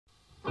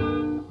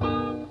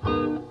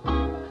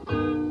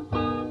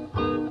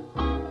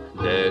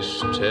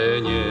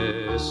jeszcze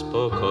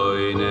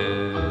niespokojne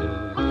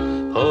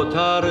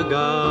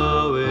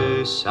potargały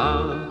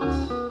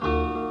sad,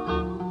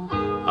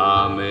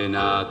 a my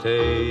na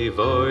tej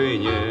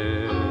wojnie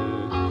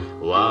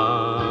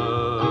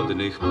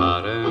ładnych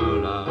parę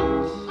lat.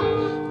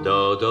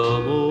 Do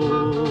domu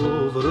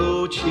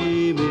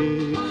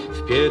wrócimy,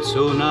 w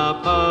piecu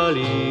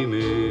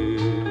napalimy,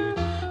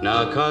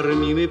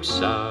 nakarmimy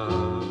psa.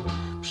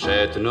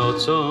 Przed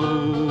nocą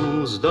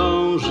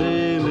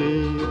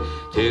zdążymy,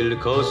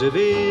 tylko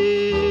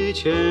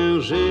zwyciężymy,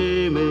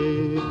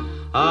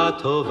 a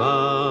to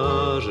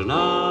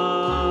ważna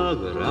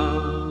gra.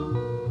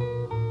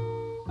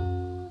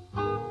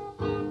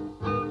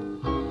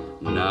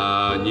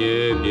 Na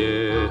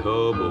niebie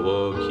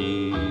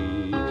obłoki,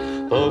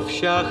 po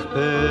wsiach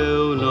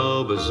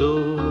pełno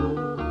bzów.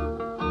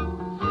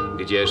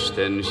 Gdzież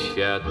ten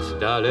świat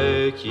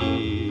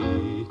daleki,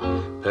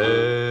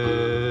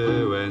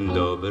 pełen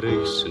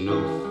dobrych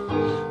snów.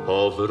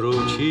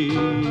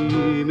 Powrócimy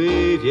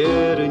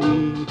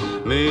wierni,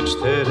 my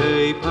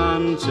czterej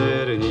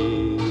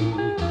pancerni,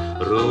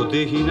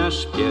 Rudy i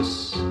nasz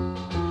pies.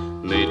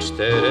 My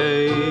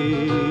czterej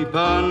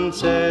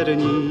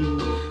pancerni,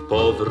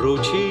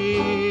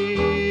 powrócimy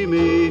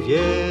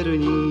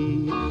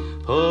wierni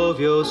po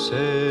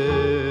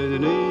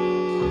wiosenny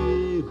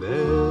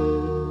bez.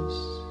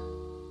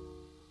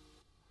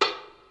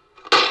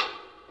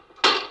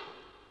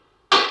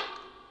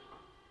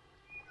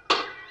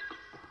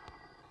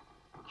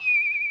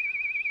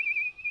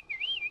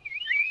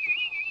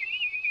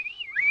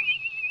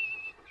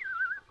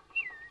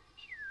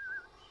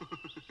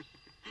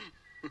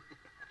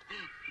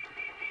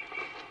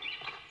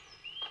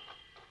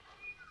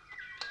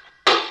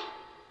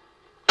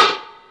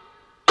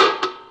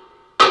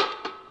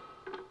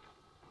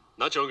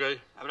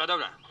 Naciągaj. Dobra,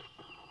 dobra.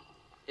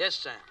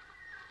 Jeszcze.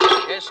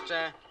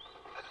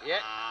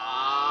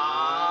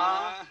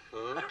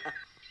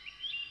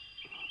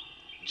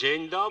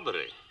 Dzień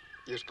dobry.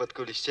 Już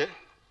podkuliście?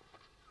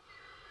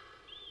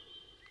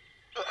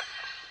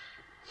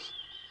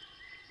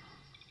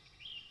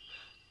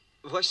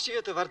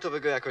 Właściwie to warto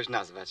by go jakoś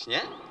nazwać,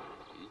 nie?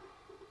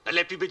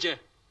 Lepiej będzie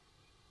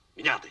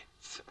gniady.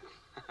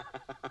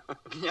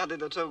 Gniady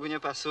do czołgu nie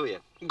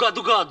pasuje.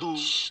 Gadu, gadu.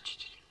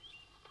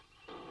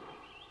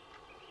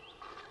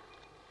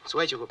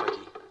 Słuchajcie, chłopaki.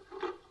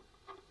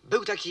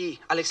 Był taki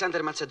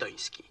Aleksander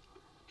Macedoński.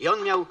 I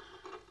on miał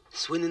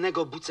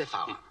słynnego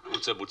Bucefała.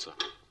 Buce.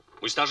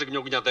 Mój starzek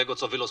miał gniadego,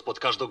 co wylos pod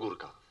każdą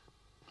górka.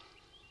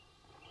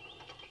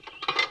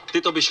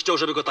 Ty to byś chciał,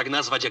 żeby go tak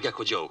nazwać, jak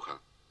jako dziołcha.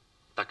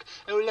 Tak,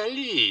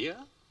 Eulalia.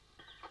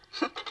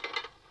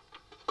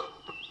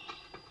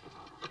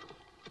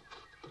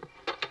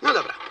 No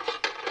dobra.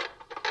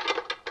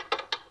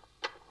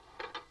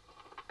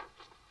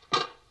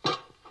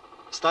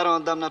 Starą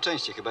oddam na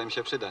części, chyba im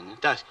się przyda, nie?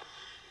 Tak.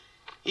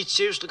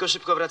 Idźcie już, tylko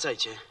szybko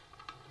wracajcie.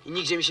 I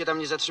nigdzie mi się tam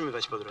nie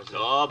zatrzymywać po drodze.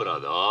 Dobra,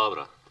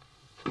 dobra.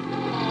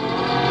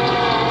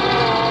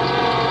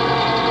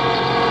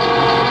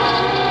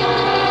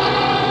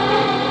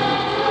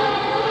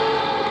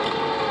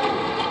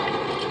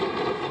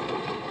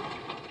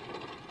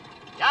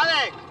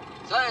 Janek!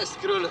 Co jest,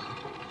 królu?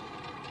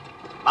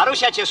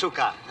 Marusia cię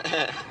szuka.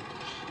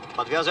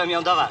 Podwiozłem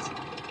ją do was.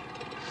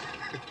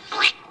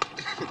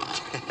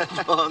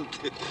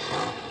 Monty.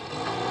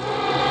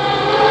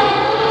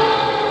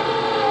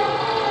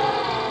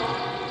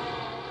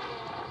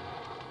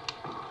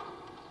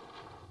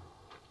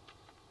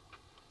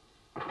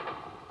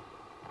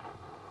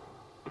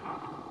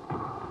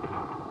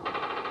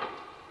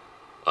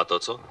 A to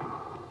co?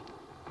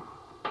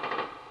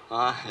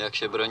 A, jak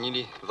się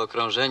bronili w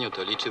okrążeniu,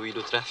 to liczył,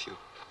 ilu trafił.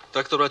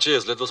 Tak to raczej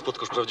jest. Ledwo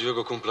spotkasz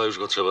prawdziwego kumpla, już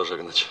go trzeba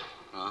żegnać.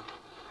 A.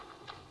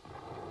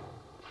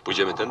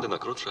 Pójdziemy tędy na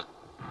krótsze.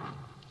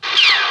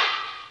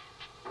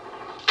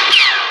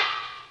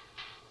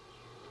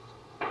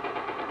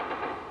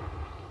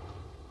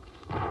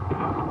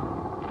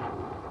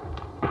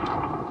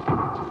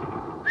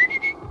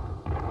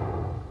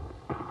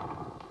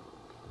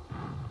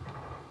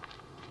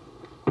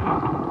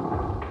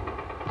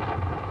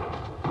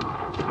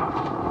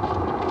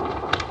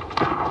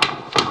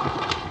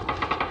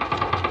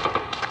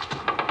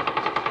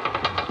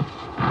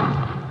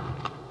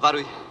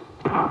 Waruj.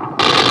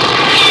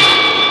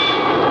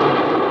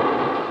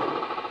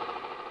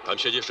 Tam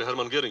siedzi jeszcze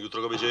Hermann Göring.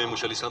 Jutro go będziemy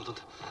musieli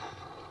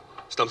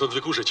stamtąd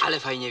wykurzyć. Ale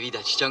fajnie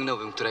widać.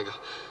 Ściągnąłbym którego.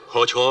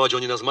 Chodź,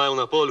 oni nas mają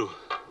na polu.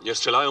 Nie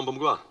strzelają, bo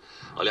mgła.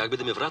 Ale jak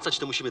będziemy wracać,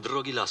 to musimy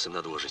drogi lasem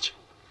nadłożyć.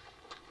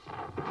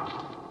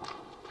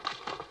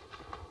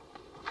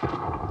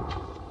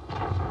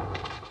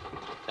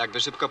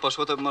 Jakby szybko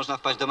poszło, to by można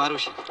wpaść do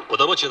Marusi.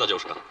 Podoba ci się ta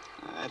dziążka?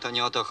 To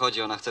nie o to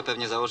chodzi. Ona chce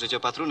pewnie założyć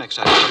opatrunek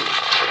szary.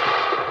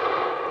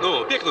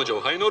 No, piękno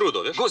dziołcha, no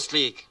rudo, wiesz?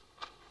 Gustlik!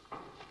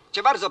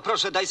 Cię bardzo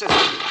proszę, daj se...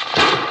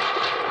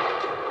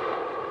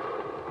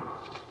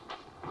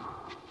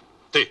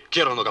 Ty,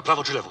 kiero noga,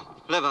 prawo czy lewo?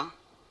 Lewa.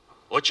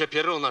 Ocie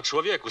pieruna,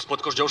 człowieku,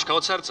 spotkasz dziążka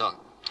od serca.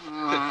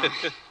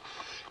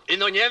 I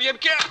no nie wiem,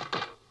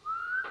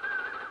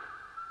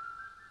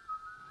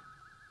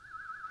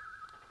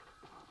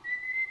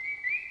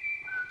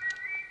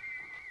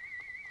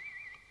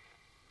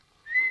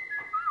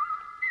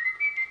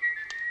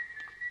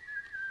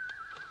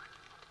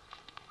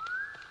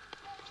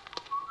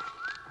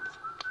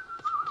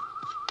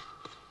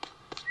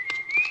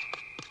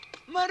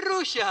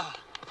 Marusia!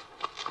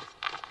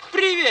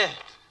 Привет!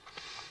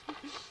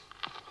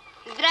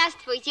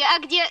 Здравствуйте, a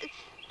gdzie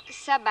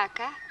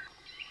собака?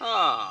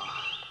 O,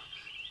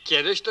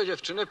 kiedyś to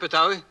dziewczyny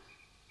pytały,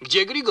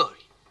 gdzie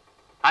Grigori?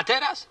 A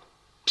teraz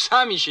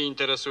psami się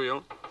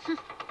interesują.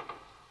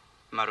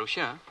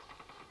 Marusia,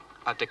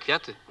 a te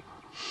kwiaty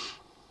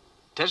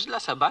też dla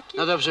sabaki?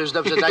 No dobrze, już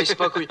dobrze, daj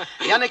spokój.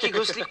 Janek i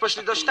Gustlik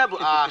poszli do sztabu,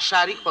 a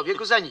Szarik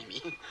pobiegł za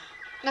nimi.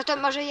 No to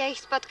może ja ich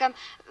spotkam,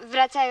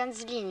 wracając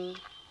z linii.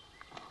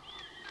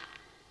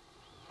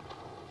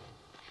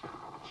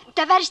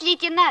 Towarzysz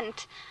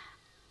lejtenant.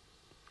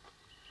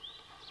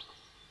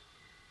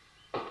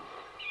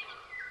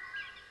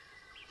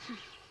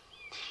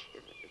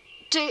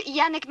 Czy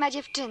Janek ma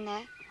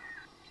dziewczynę?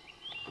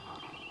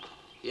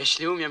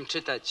 Jeśli umiem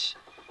czytać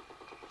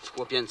w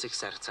chłopięcych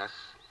sercach,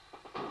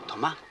 to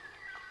ma.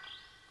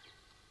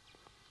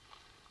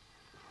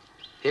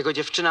 Jego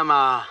dziewczyna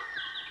ma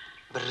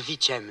brwi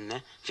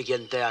ciemne,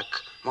 wygięte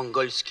jak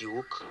mongolski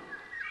łuk,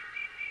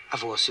 a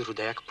włosy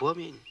rude jak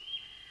płomień.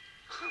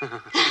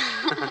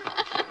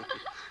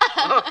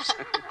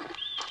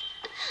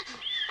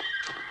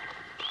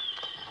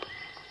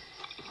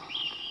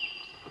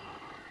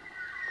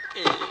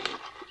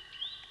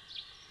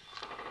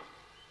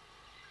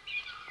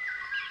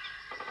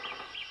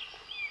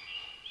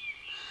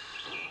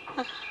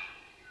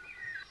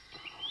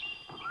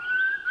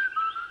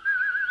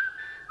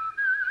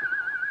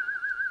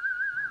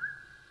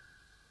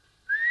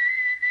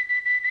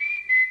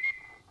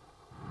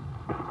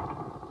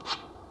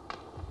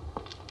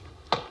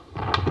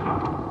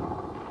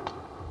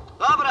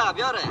 Dobra,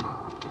 biorę.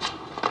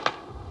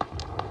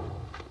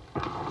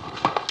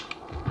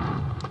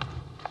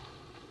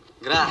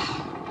 Gra.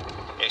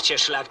 Niech cię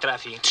szlak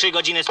trafi. 3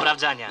 godziny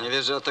sprawdzania. Nie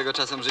wiesz, że od tego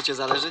czasem życie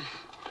zależy?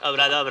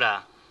 Dobra,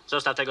 dobra.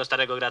 Zostaw tego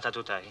starego grata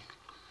tutaj.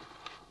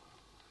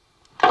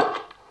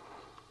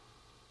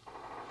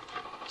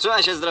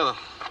 Trzymaj się zdrowo.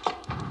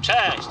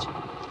 Cześć!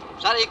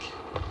 Szarik.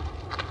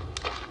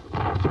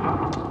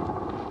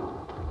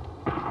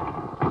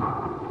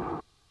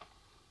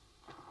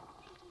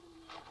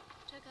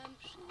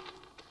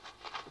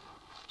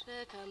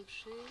 Czekam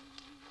przytul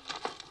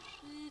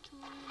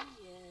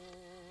mnie.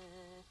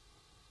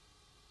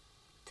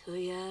 To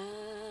ja,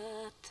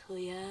 to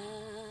ja,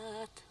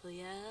 to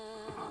ja.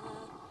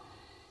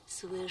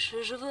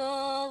 Słyszysz,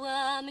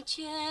 wołam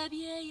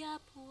ciebie, ja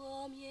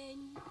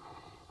płomień.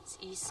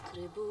 Z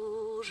iskry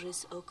burzy,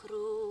 z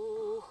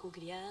okruchu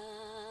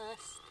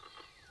gwiazd.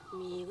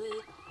 Miły.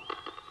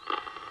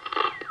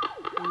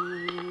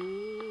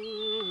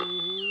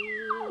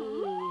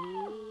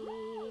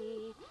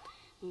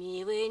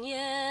 Miły,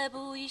 nie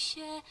bój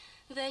się,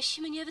 weź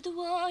mnie w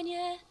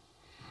dłonie.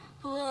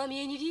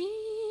 Płomień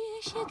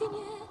wije się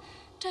gnie.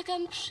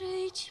 Czekam,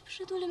 przyjdź,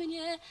 przytul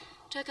mnie.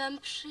 Czekam,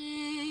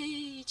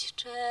 przyjdź,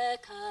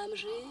 czekam,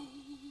 żyj.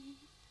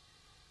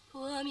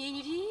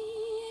 Płomień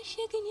wije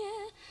się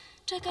gnie.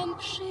 Czekam,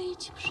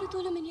 przyjdź,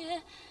 przytul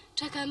mnie.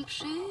 Czekam,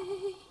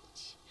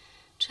 przyjdź.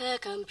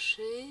 Czekam,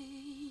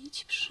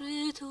 przyjdź,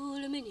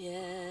 przytul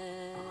mnie.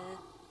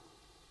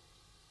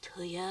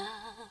 To ja,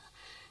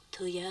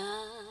 to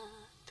ja,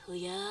 to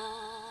ja.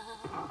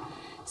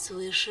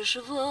 Słyszysz,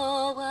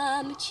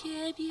 wołam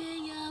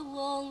ciebie, ja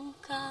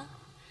łąka.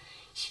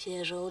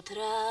 Świeżą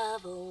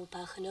trawą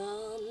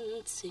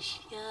pachnący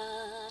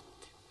świat.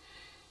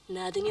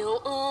 Nad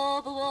nią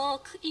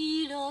obłok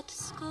i lot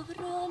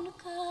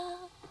skowronka.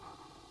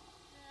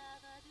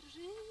 Trawa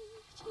drży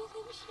w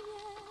cichym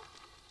śnie.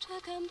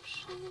 Czekam,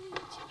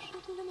 przyjdź,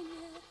 przytul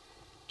mnie.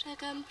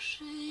 Czekam,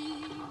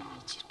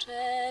 przyjdź,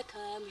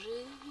 czekam,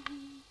 żyj.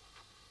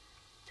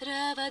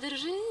 Trawa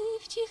drży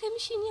w cichym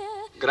śnie.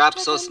 Grab,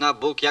 sosna,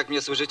 Bóg, jak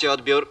mnie słyszycie,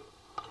 odbiór.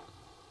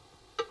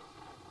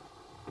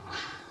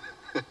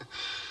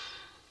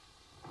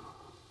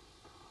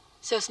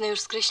 Sosnę już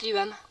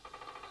skreśliłam.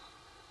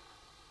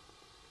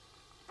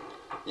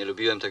 Nie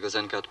lubiłem tego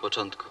Zenka od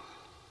początku.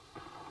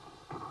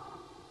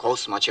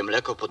 Kos macie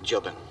mleko pod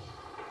dziobem.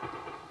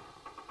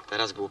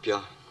 Teraz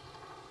głupio.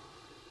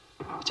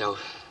 Chciał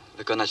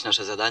wykonać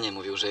nasze zadanie,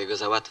 mówił, że jego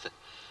załatwę.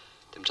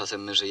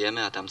 Tymczasem my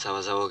żyjemy, a tam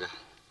cała załoga.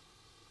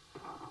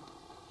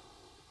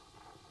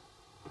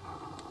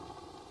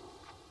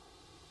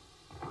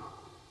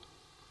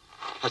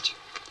 Chodź.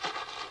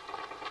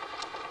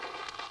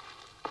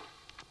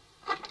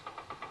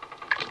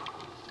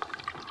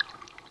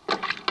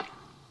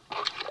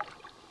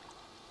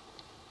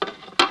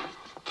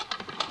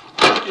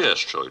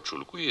 Jeszcze,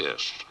 ojczulku,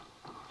 jeszcze.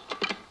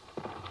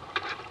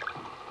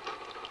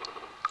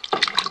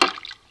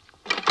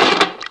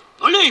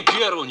 Olej,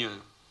 pierunie!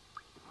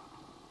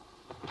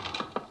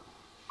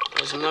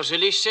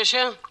 Zmnożyliście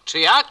się? Czy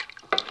jak?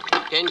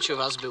 5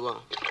 was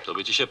było. To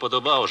by ci się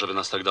podobało, żeby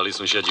nas tak dalej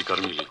sąsiedzi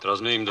karmili.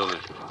 Teraz my im domy.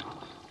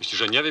 Myślisz,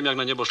 że nie wiem, jak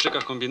na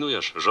nieboszczykach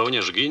kombinujesz?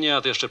 Żołnierz ginie,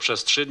 a ty jeszcze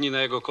przez 3 dni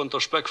na jego konto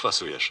szpek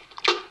fasujesz.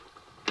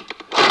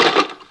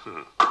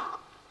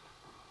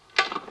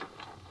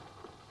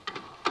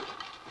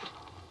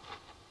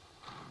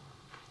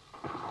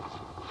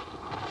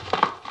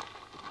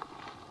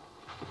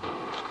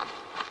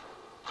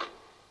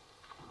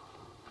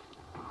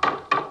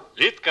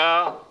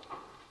 Witka!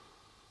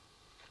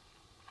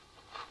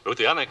 Był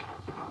ty Janek?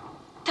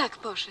 Tak,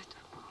 poszedł.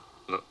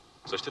 No,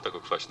 coś ty tak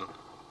okwaśno.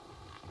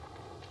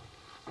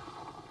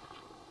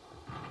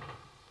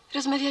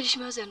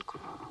 Rozmawialiśmy o Zenku.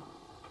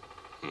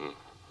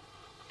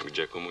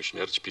 Gdzie komu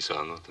śmierć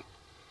pisano, to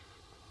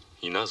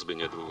i nas by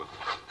niedługo.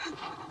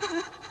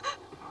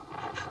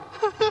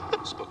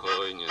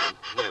 Spokojnie,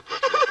 nie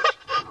płacz, nie płacz.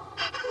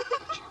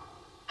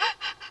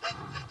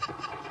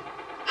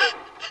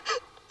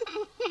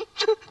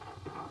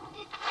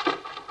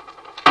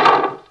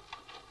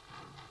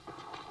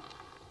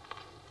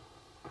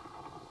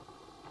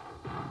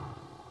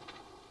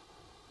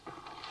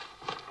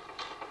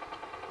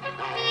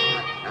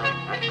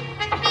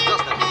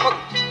 Zostaw,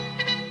 spokój.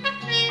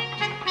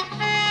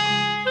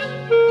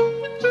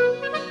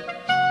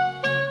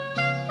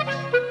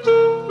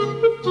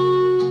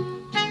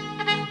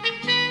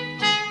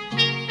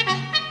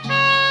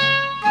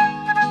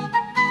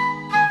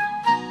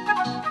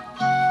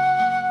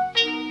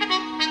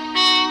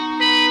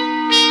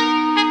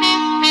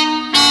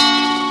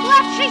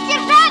 Młodszy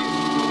sierżant!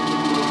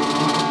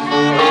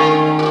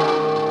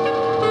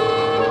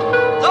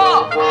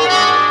 Co?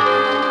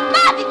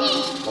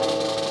 Padnij!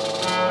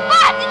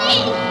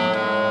 Padnij!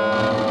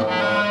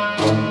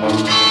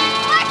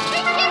 Młodszy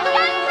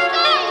sierżant,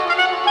 stój!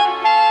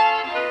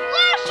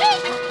 Młodszy!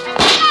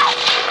 Stój!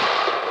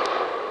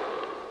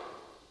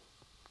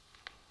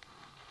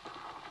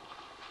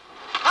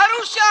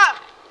 Marusia!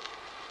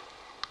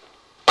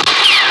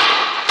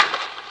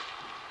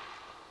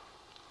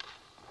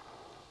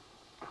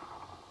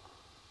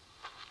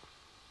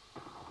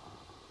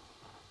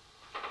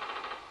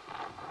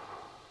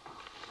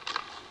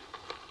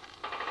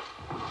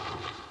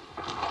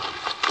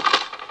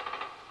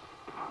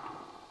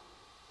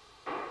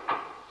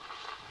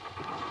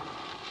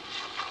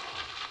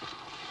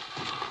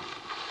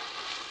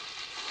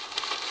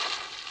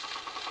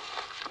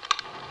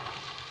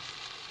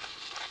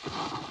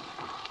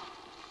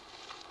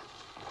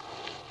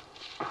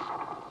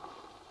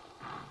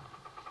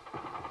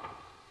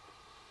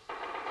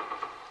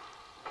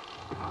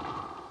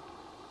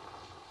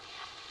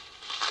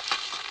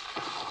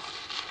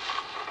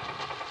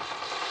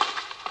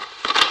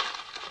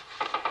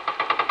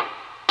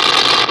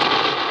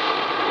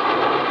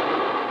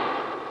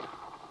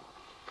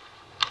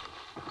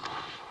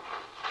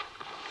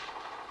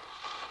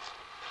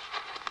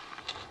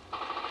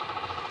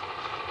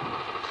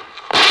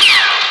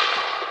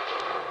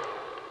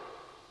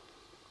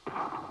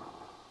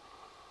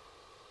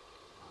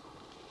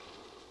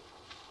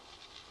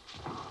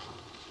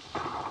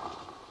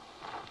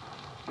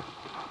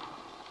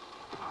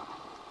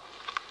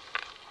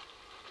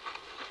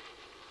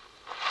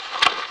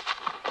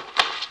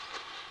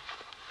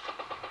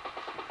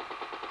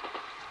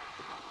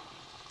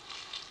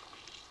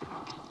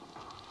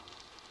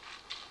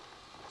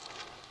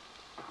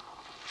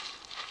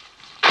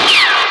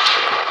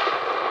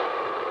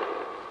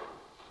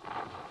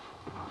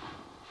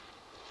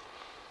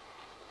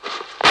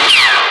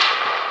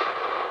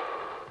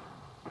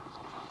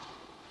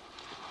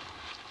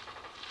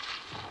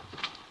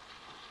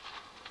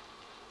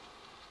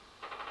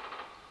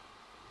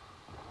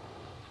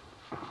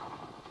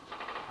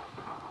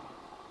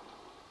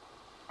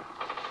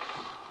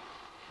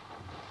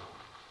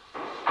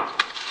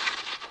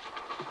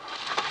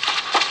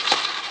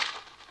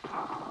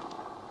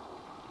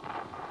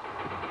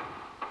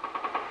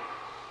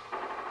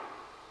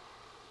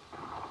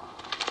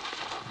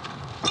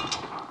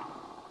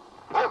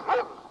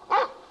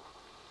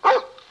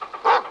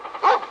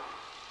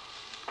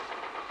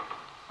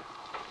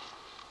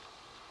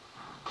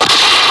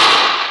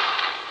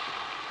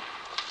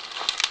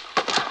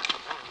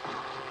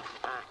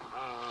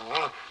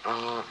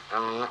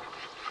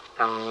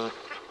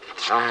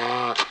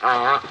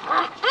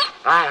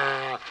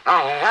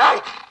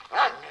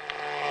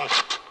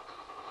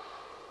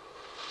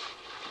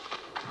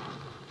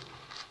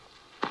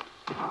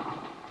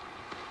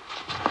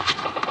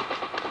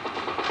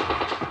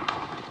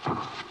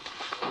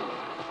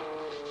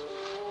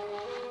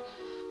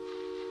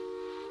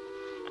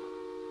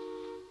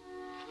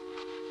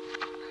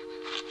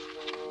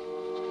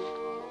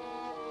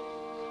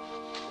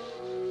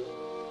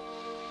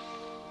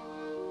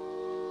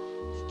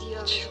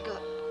 Zdjąłeś go.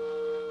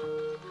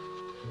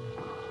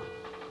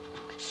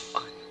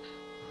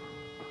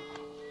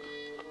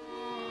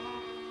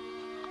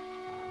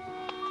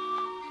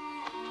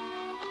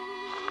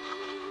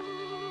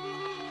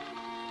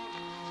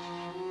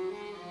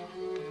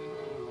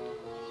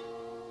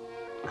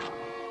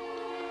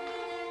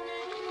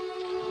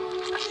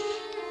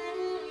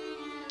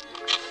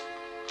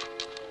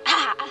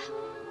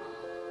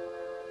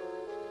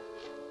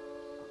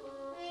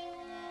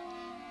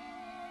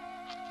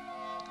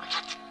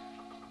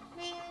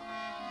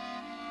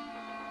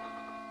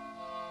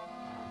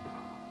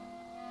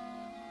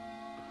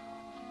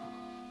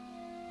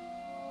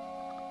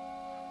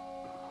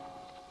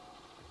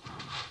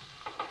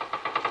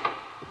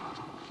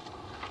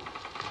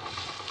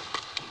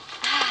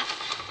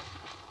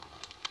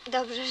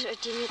 Dobrze, że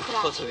cię nie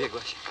trafił. Po co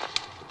biegłaś?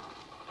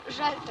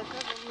 Żal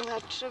takiego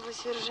młodszego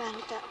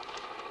sierżanta.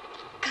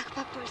 Jak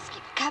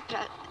po-polski,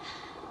 kapral.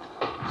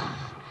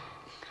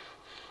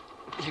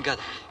 Nie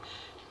gadaj.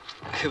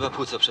 Chyba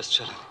płuco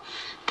przestrzelał.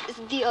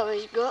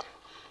 Zdjąłeś go?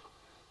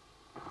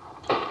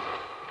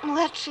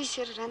 Młodszy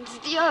sierżant,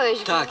 zdjąłeś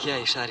go? Tak, ja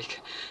i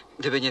Szarik.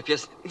 Gdyby nie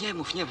pies... Nie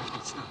mów nic,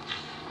 no.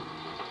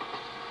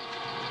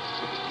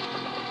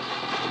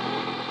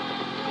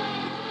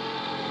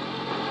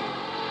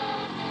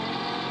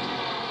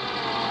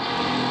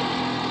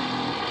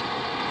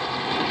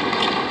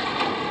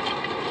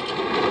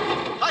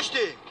 Chodź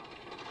ty!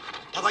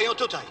 Dawaj ją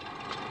tutaj.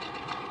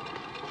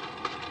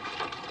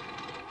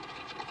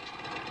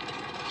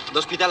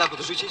 Do szpitala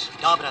podrzucisz?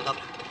 Dobra,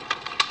 dobra.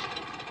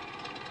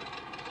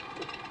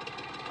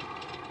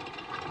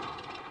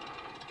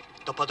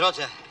 To po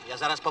drodze. Ja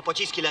zaraz po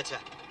pociski lecę.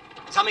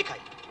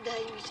 Zamykaj.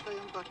 Daj mi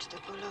swoją pocztę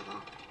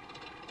polową.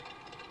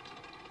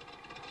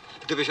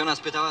 Gdybyś o nas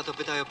pytała, to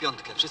pytaj o 5.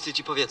 Wszyscy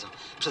ci powiedzą.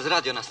 Przez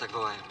radio nas tak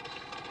wołają.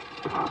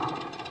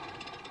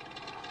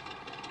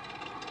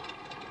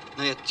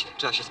 No jedźcie,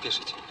 trzeba się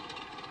spieszyć.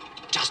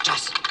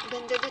 Czas.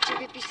 Będę do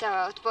ciebie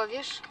pisała,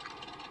 odpowiesz?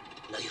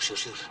 No już.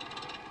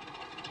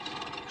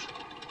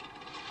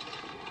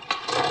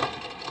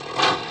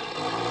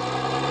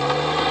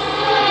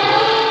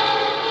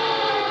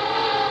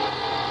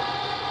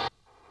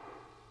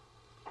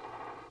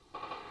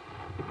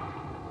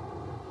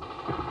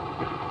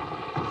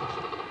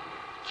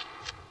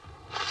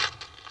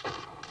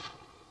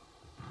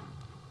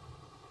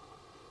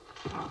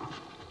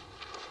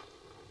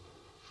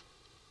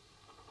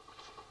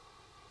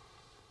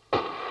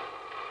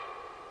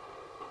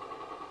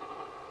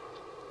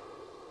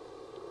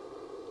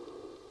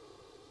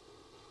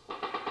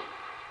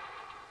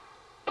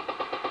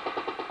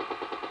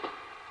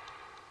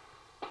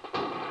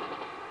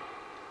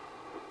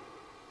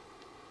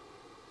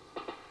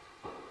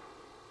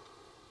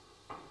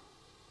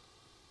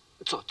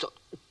 Co?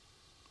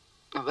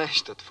 No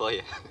weź, to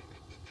twoje.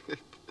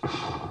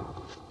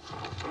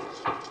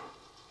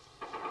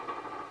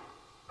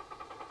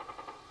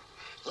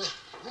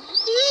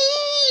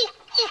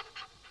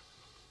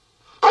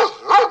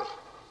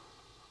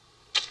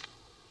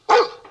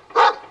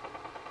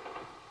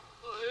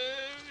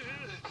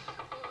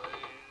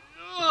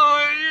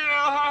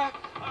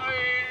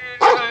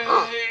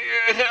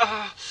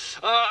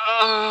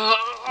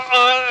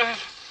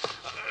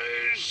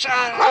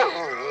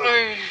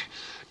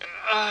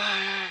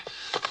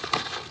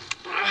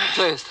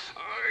 Co jest?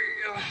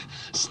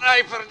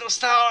 Snajper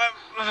dostałem.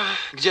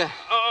 Gdzie?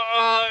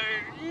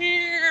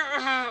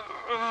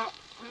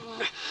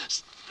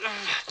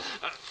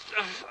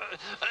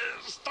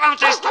 Z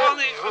tamtej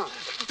strony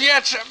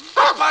pieczem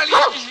pali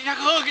jak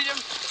ogniem.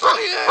 O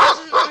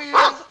Jezu, o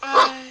Jezu.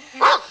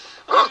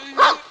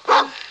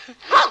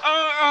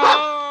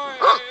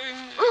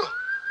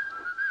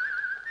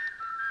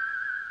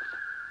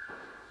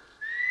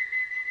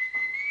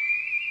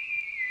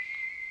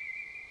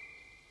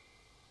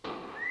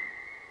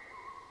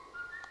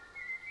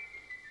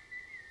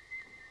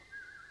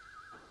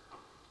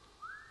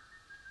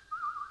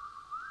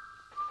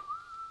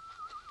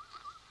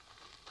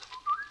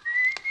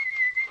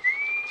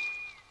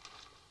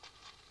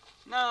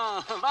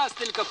 No, was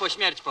tylko po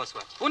śmierć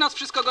posłać. U nas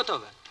wszystko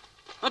gotowe.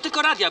 No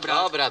tylko radia,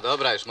 brat.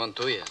 Dobra, już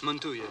montuję.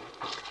 Montuję.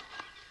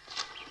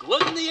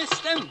 Głodny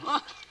jestem.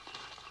 O.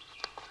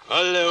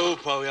 Ale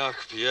upał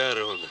jak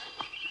pierun.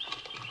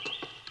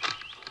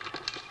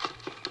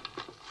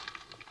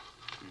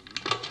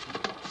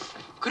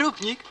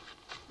 Krupnik?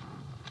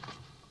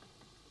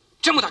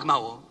 Czemu tak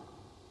mało?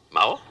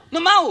 Mało? No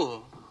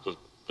mało. To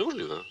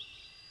niemożliwe.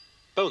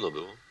 Pełno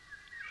było.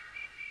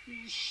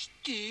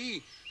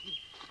 Ty.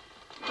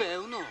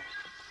 Pełno.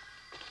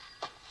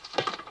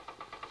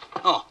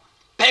 O,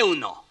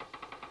 pełno.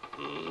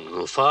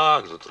 No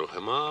fakt, to trochę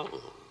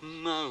mało.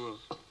 Mało.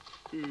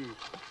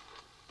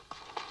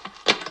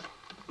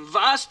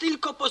 Was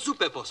tylko po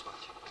zupę posłać.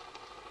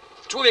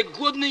 Człowiek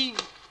głodny i...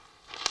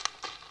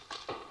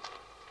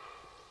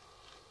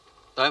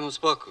 Daj mu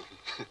spokój.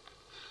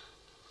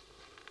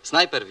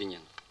 Snajper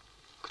winien.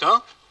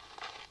 Kto?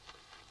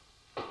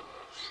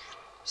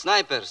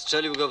 Snajper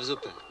strzelił go w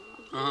zupę.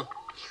 Aha.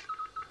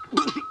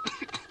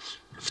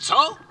 W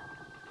co?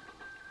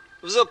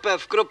 W zupę,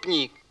 w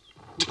krupnik.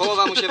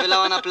 Połowa mu się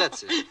wylała na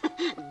plecy.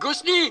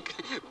 Gustlik,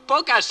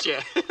 pokaż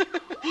się.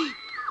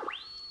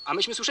 A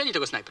myśmy słyszeli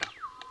tego snajpera.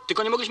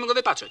 Tylko nie mogliśmy go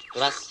wypatrzeć.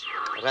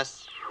 Raz.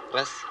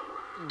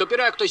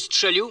 Dopiero jak ktoś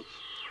strzelił,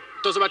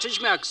 to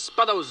zobaczyliśmy, jak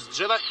spadał z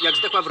drzewa, jak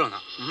zdechła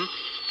wrona.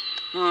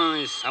 No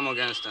i samo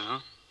gęste,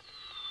 no.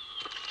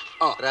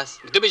 O,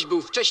 gdybyś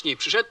był wcześniej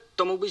przyszedł,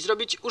 to mógłbyś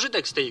zrobić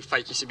użytek z tej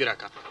fajki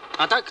sybiraka.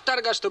 A tak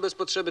targasz to bez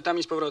potrzeby tam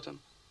i z powrotem.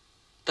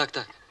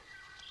 Tak.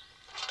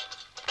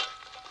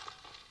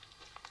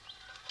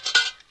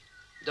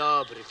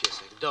 Dobry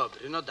piesek,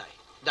 dobry. No daj.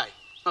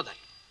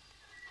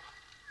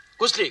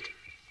 Gustlik!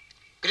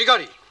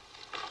 Grigori!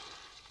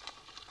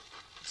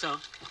 Co?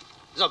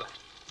 Zobacz.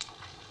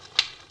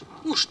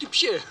 Uż ty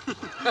psie.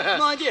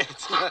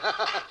 Молодец.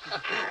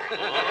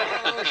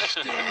 Oż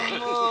ty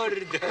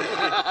mordę.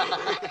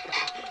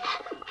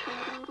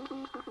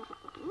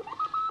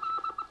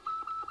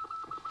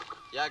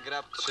 Ja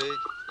grab 3,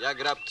 ja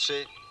grab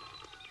 3.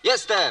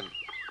 Jestem!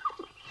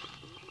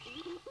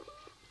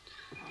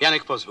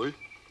 Janek, pozwól.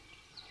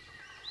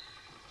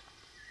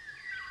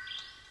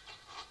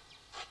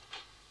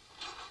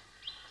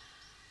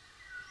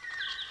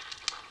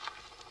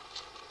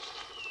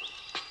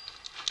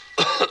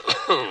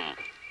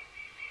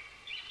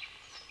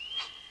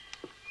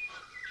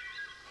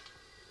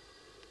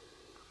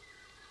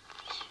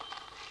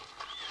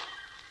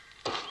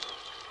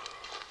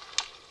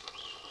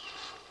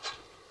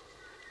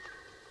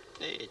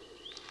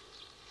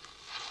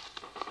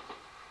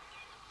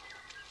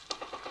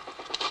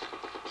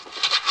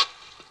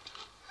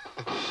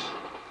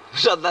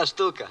 Żadna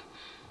sztuka.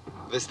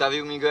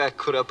 Wystawił mi go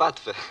jak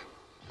kuropatwę.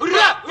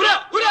 Ura!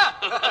 Ura! Ura!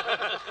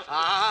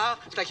 A,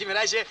 w takim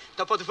razie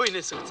to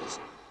podwójny sukces.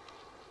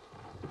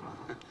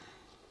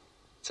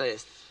 Co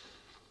jest?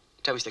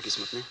 Czemuś taki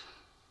smutny?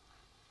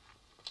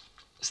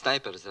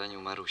 Snajper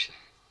zranił Marusię.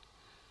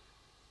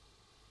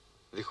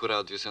 Wichura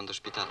odwiózł ją do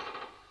szpitala.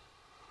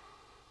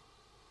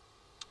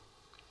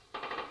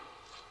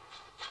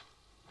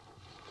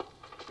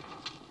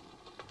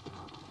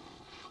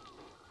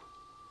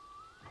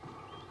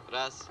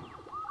 Raz,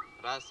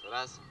 raz,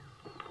 raz.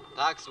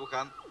 Tak,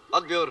 słucham.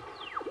 Odbiór.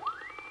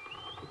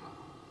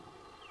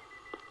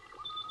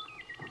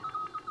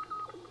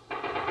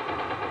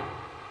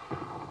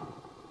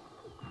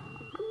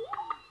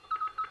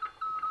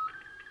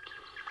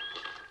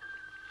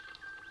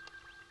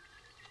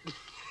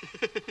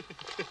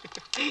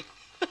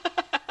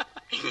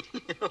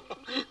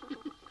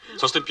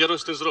 Co z tym pieron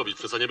z tym zrobić?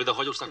 Przecież nie będę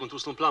chodził z taką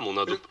tłustą plamą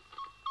na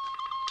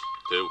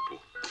tyłku.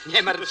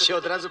 Nie martw się,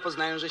 od razu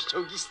poznają, że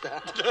ściągista.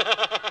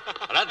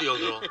 Radio,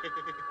 no.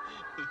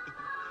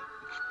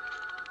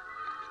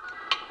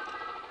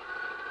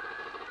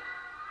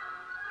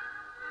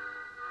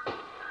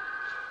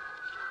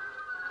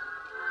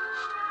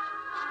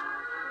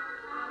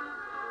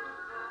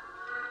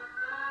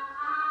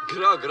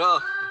 Gro,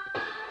 gro.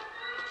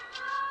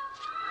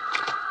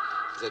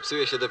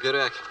 Zepsuje się dopiero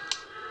jak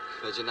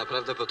będzie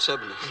naprawdę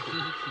potrzebny.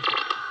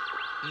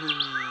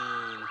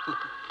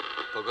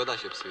 Pogoda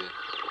się psuje.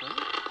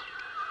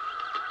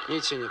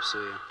 Nic się nie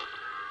psuje.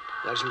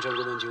 W dalszym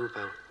ciągu będzie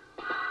upał.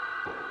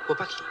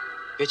 Chłopaki,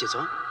 wiecie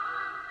co?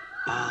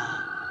 A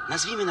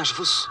nazwijmy nasz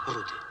wóz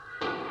Rudy.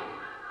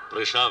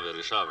 Ryszawy,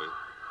 ryszawy.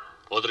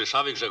 Od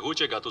ryszawych grzech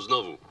uciekł, a tu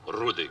znowu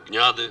Rudy,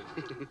 gniady.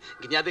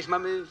 Gniadych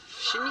mamy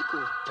w silniku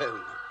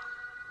pełno.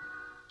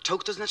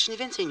 Czołg to znacznie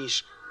więcej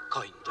niż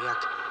koń. To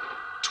jak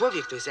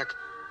człowiek, to jest jak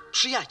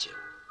przyjaciel.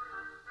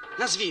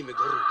 Nazwijmy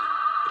go Rudy.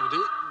 Rudy?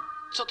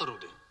 Co to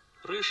Rudy?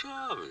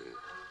 Ryszawy.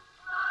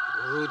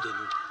 Rudy.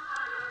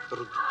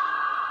 Rudy.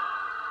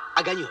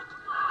 Aganiok.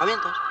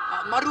 Pamiętasz?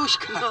 A,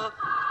 Maruśka.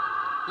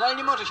 No ale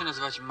nie może się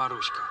nazywać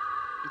Maruśka.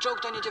 Czołg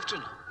to nie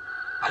dziewczyna.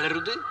 Ale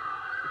Rudy?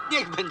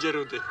 Niech będzie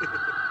Rudy.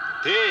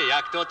 Ty,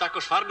 jak to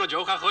tako szwarno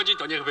dziołcha chodzi,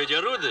 to niech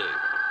będzie Rudy.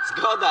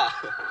 Zgoda.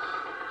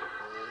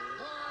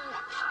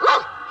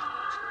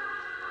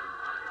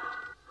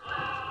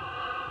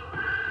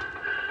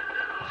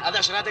 A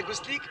dasz radę,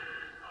 Gustlik?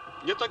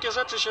 Nie takie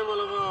rzeczy się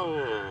malowało.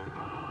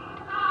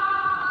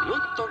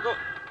 No to go...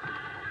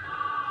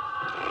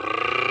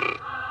 R.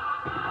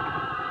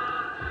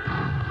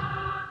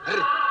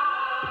 R.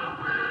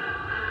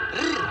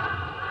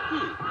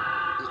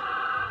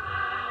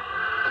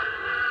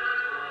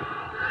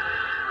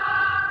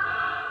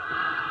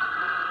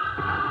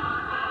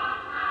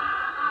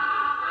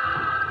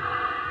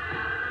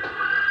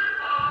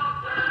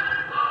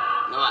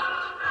 No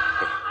ładnie.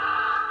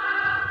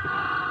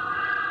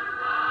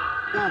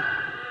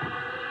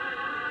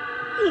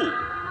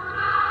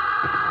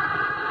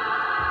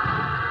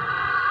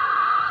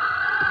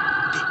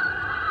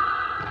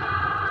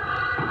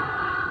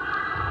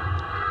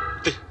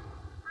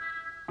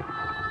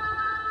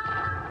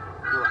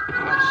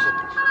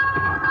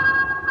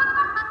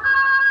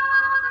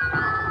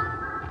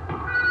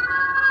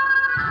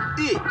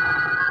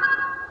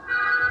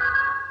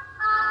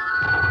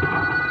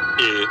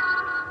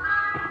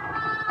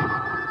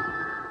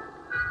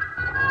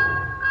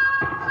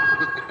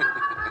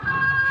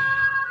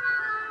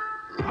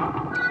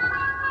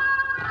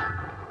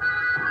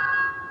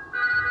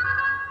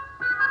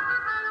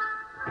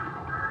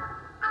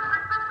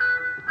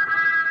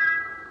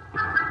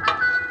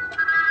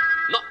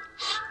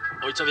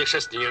 Ojcowie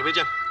chrzestni, niech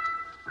będzie.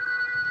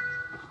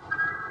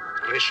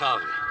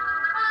 Ryszawy.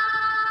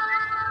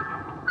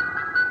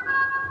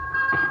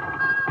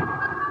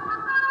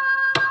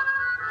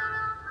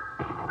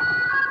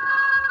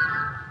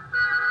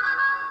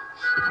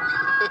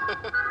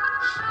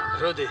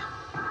 Rudy.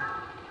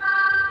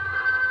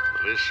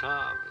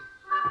 Ryszawy.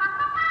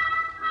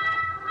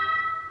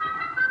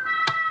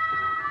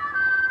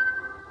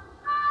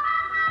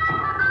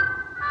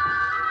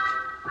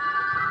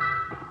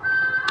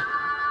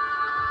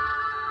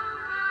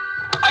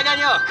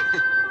 Aganiok!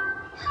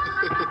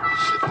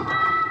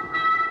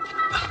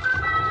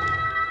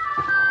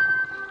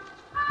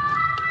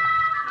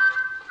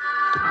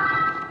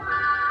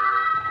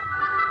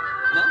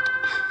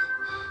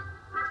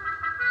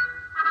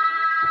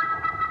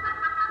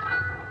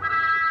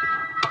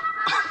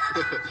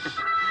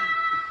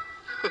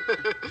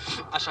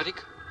 A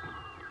szarik?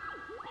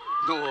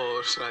 No,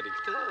 szarik,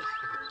 tak.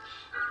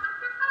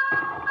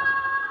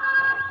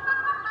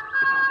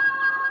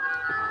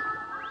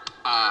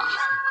 A.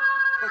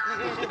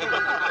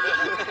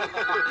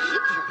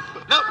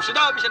 No,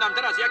 przydałaby się nam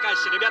teraz jakaś,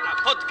 rybiata,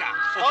 fotka.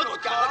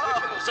 Fotka?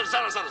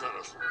 Zaraz.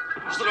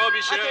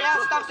 Zrobi się. A to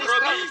ja z tamtej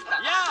strony.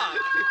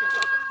 Jak?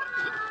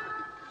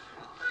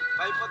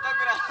 Panie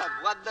fotograf,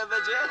 ładne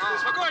będzie?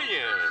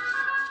 Spokojnie.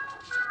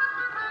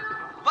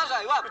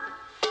 Uważaj, łap.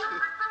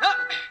 No,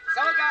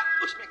 załoga,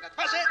 uśmiech na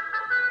twarzy.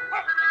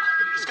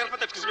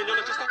 Skarpeteczki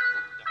zmienione czysto?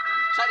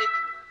 Szarik.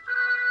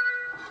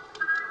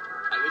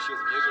 Ale się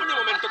zmierzył. Nie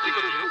momento, tylko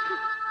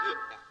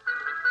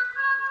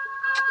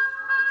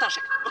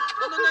Staszek.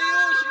 No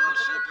już,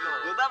 szybko.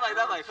 No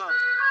dawaj, chodź.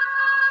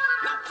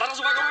 No, zaraz,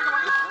 uwaga.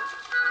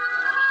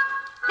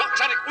 No,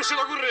 Janek, uszy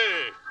do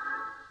góry.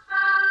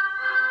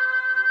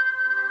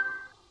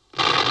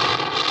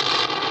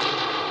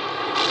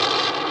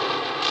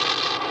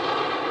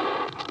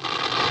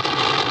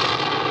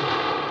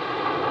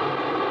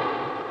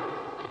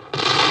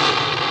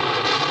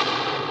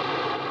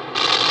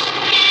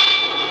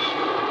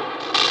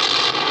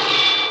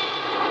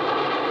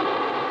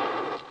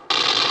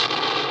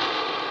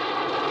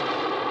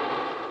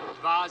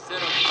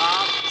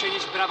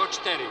 Przenieść prawo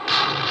 4.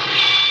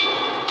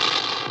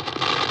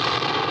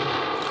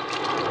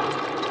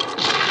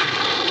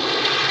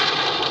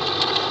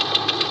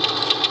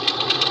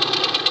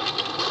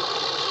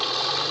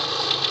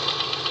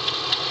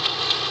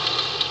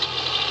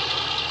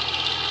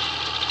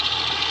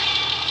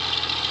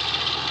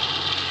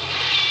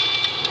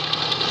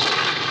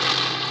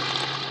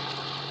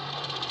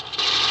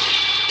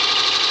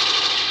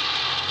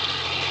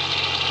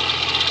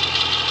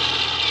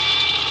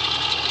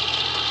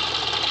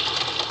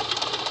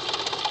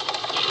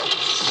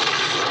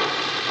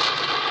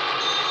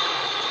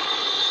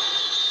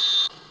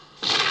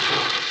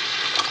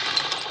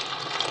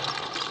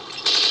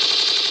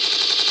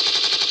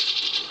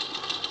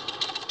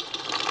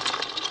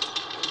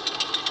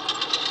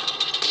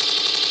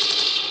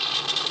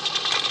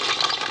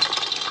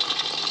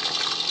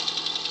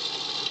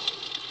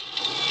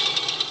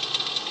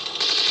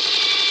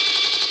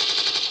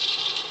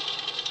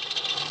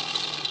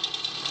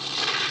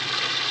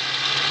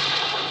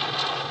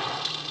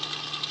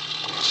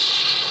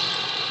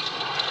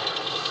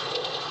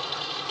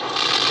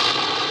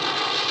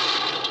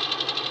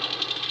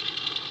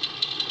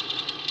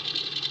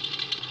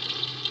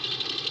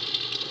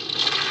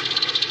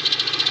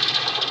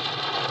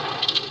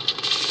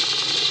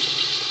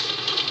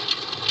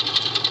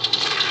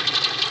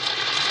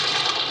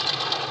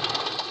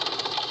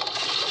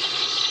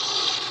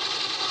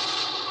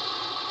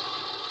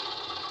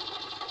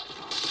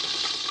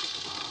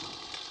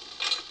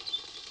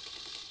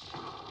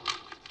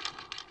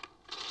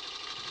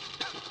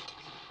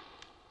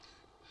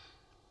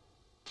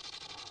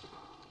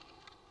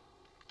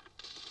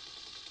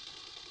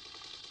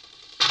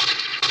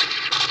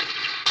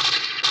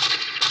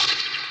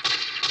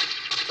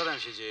 Co tam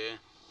się dzieje?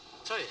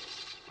 Co jest?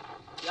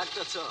 Jak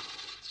to co?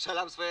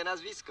 Strzelam swoje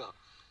nazwisko.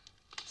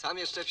 Sam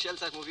jeszcze w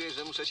Sielcach mówiłeś,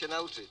 że muszę się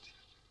nauczyć.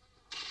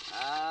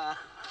 A.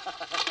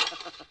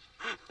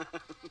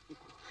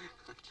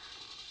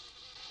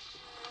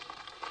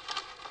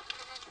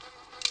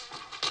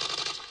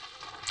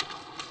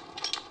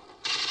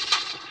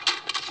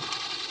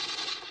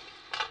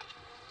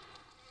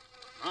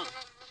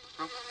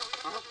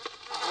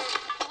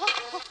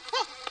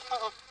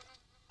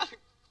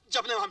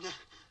 Dziabnęła mnie.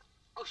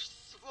 Oż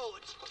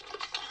swój.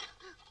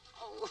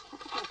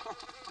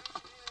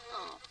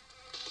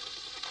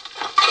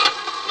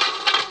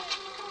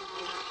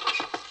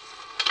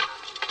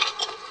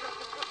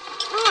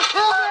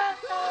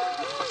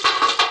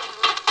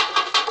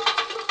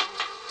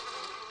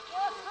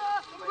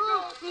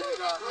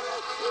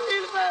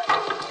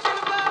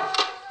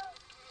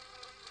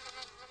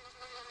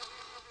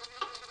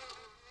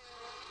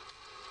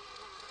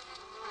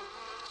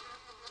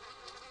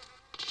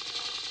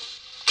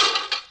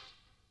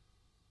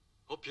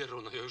 O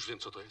pieruna, ja już wiem,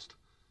 co to jest.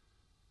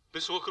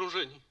 My są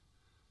okrążeni.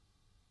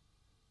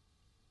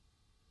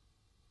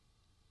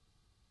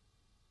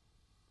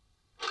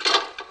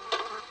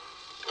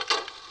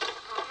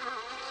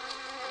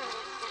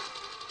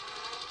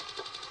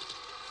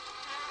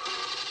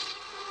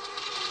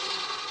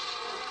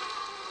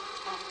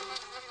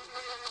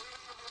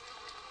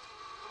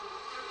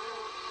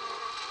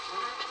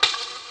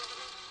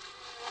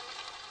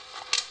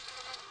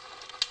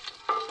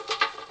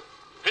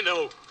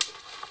 Hello.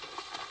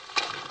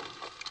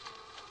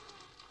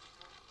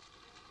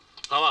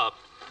 Power up.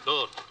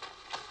 Door.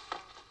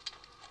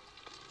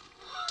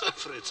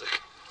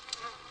 Frycek.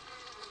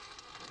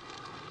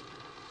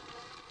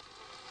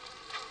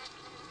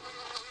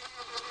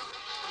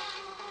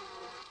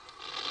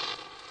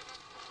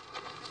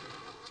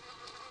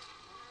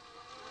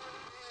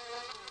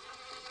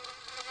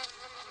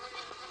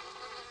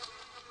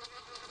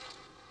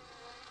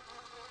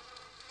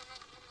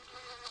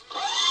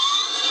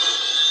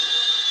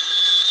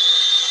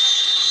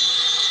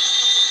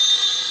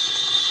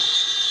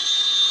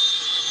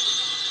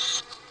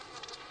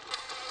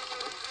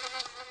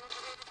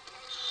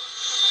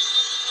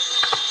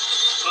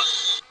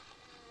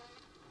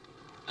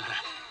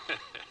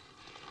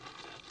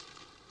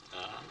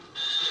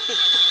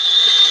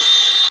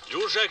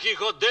 że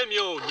ich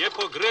odemią, nie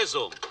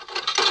pogryzą.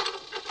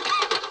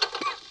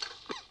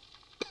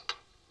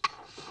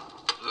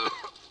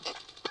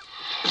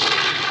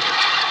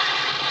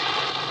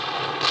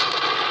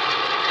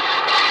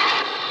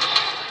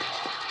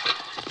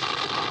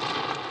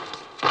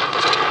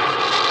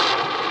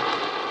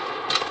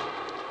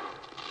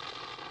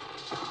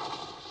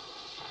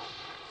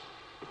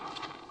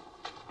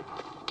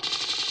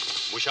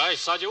 Musiałeś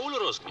w sadzie ul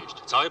rozgnieść.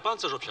 Cały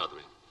pancerz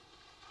obsiadły.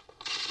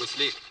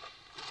 Gustlik,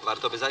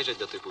 warto by zajrzeć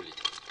do tych uli.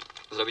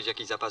 Zrobić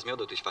jakiś zapas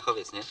miodu, tyś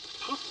fachowiec, nie?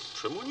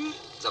 Czemu nie?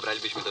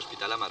 Zabralibyśmy do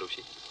szpitala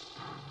Marusi.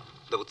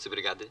 Dowódcy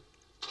brygady.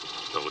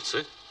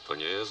 Dowódcy? To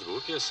nie jest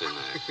głupie,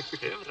 synek.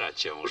 Nie,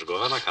 bracie, może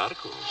głowa na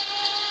karku.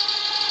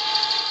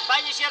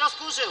 Fajnie się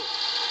rozkurzył.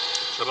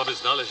 Trzeba by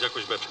znaleźć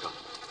jakąś beczkę.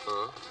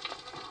 O.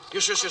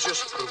 Już.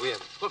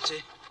 Spróbujemy.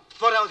 Chłopcy,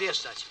 pora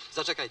odjeżdżać.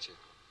 Zaczekajcie.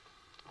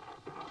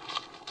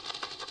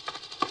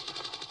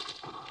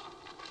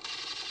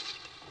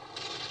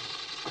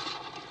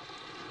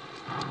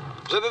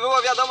 Żeby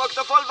było wiadomo,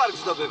 kto folwark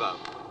zdobywał.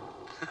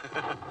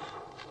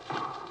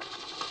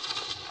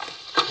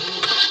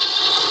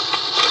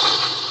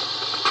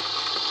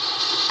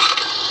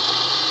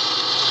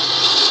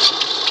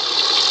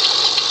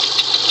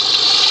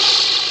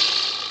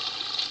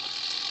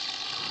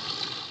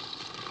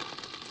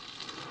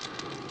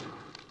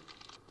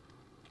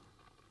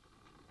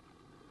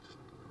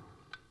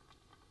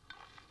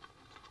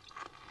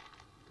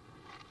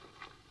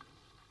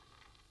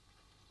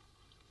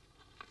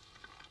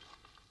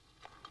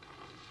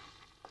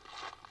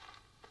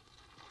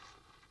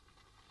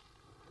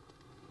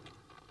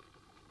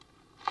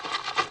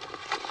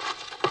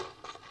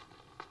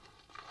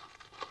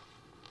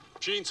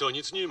 Cińco,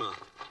 nic nie ma.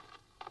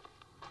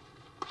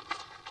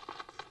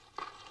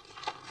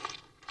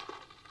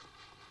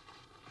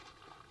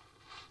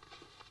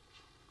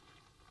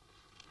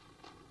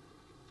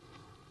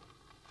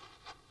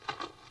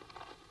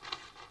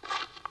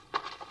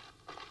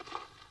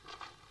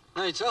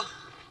 No i co?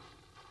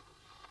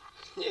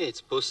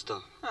 Nic,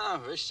 pusto. A,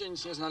 wyście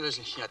nic nie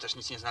znaleźli. Ja też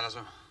nic nie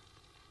znalazłem.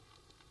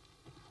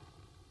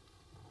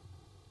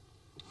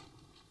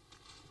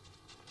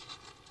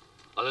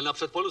 Ale na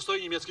przedpolu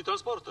stoi niemiecki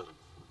transporter.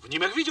 W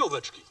nim jak widział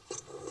beczki.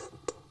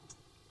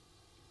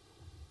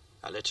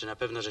 Ale czy na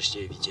pewno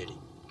żeście je widzieli?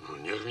 No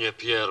niech mnie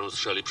pierun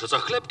strzeli,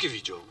 przecież chlebki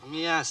widział.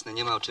 Jasne,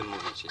 nie ma o czym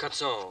mówić. A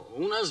co?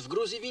 U nas w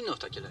Gruzji wino w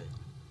takie leje.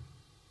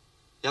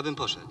 Ja bym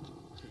poszedł.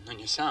 No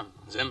nie sam,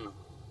 ze mną.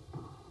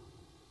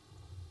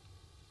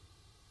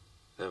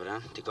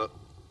 Dobra, tylko...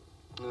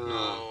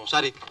 No.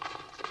 Szarik.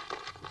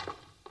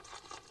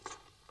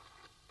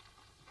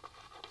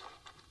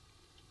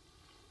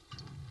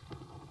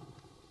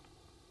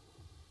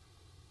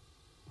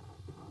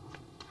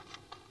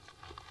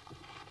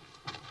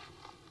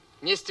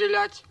 Nie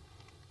strzelać.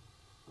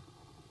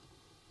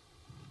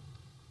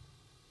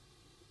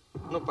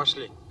 No,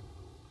 poszli.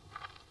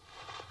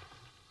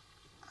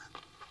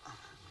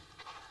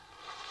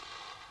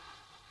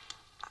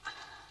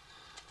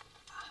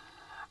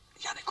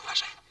 Janek,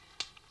 uważaj.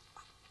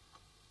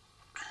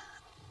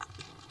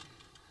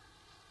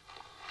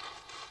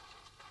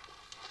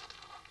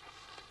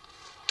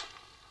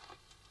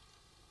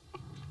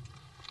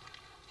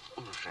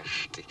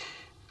 Możesz ty.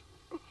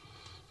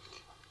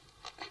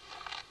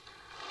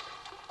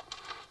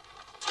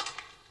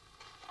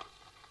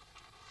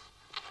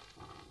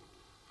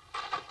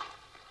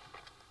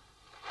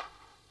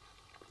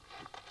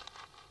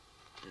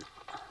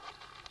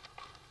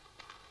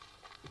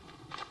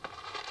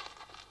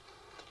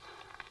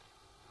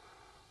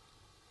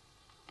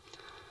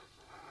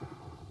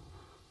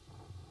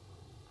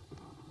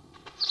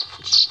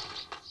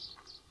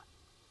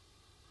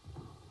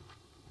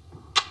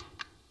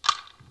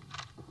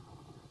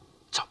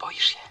 Co,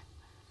 boisz się?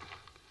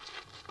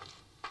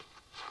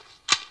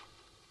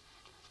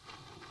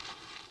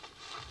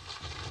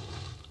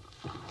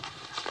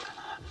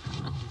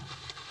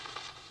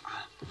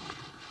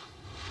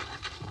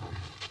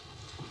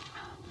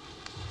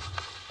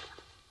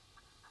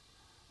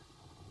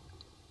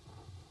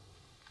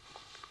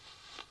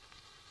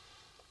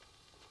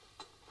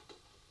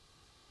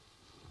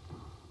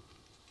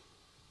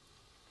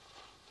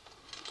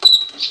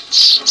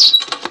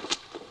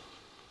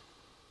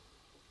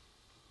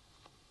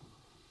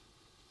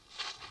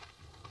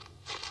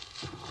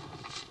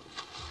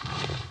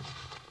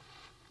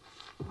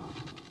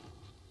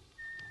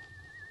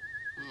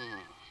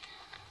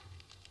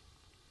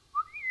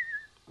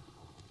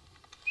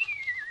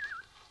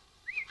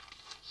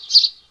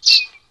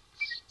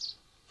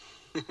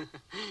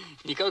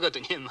 Nikogo tu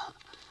nie ma.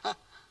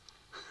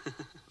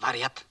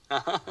 Wariat.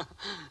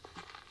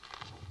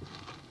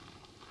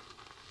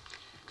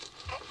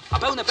 A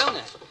pełne,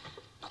 pełne.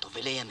 No to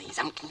wylejemy i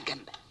zamknij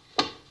gębę.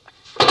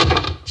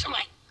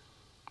 Trzymaj.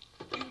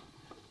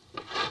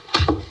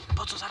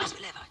 Po co zaraz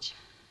wylewać?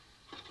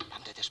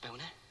 Tamte też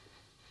pełne?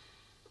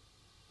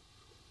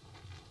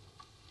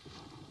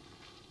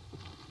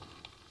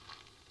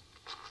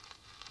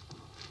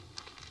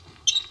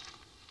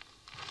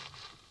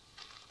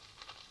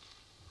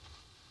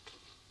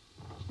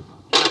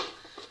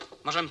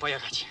 Możemy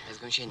pojechać. Bez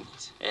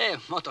gąsienic.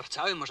 Motor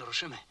cały, może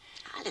ruszymy.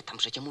 Ale tam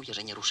przecież mówię,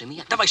 że nie ruszymy.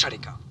 Jak... Dawaj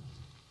szaryka.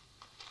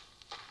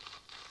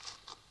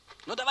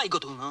 No dawaj go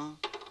tu, no.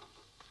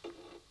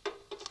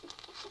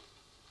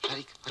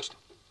 Szarik, chodź tu.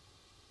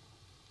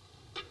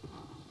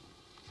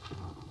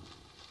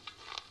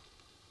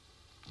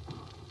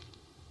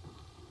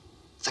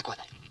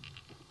 Zakładaj.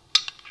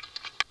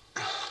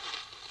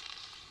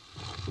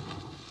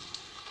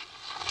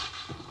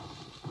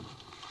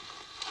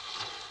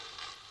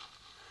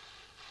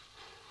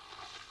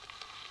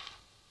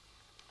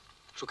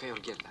 Szukaj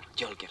Olgierda.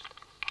 Gdzie Olgierd?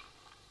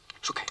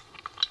 Szukaj.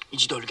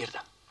 Idź do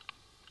Olgierda.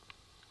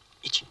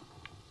 Idź.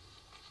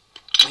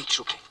 No idź,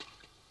 szukaj.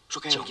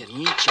 Szukaj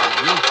Olgierda.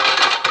 Ciągnij.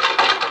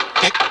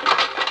 Tak.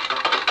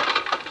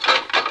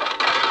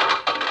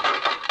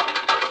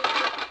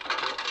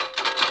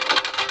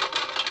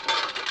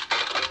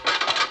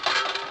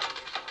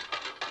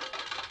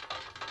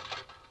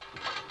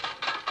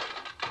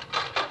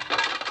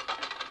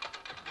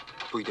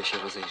 Pójdę się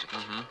rozejrzeć.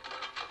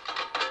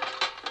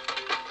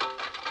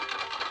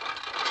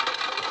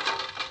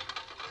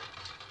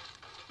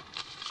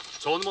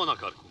 Co on ma na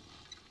karku?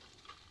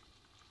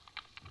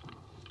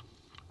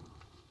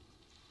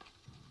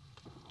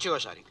 Cicho,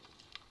 Szarik.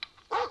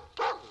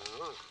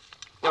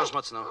 Już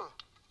mocno.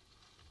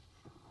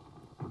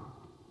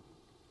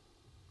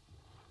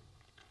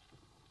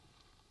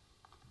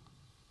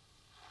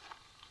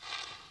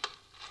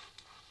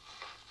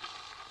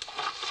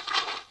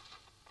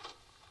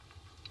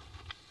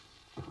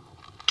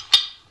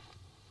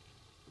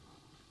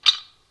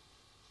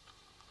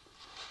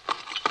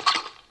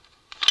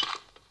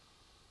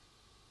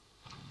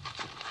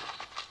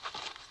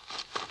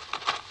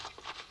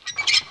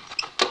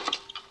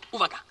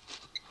 Uwaga.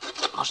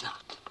 Można.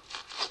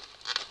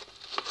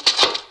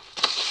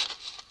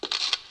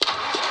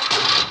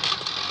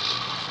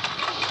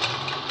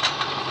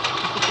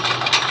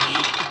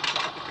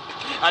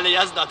 Ale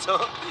jazda,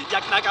 co?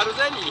 Jak na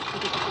karuzeli.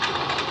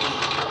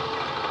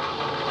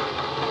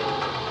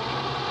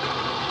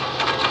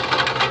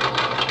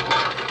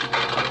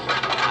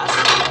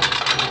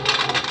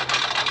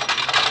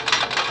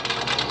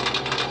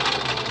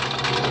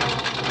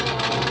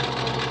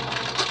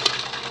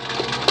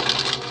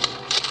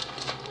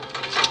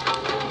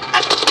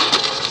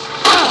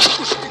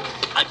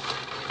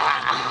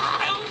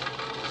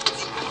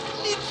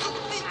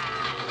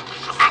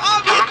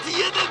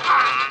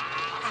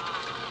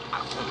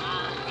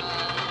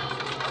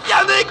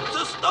 Janek,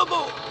 co z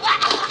tobą?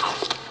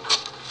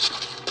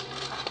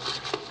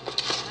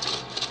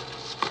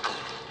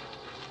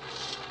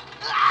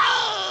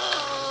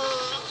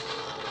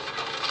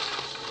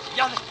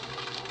 Janek!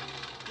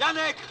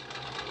 Janek!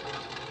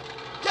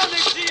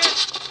 Janek żyje!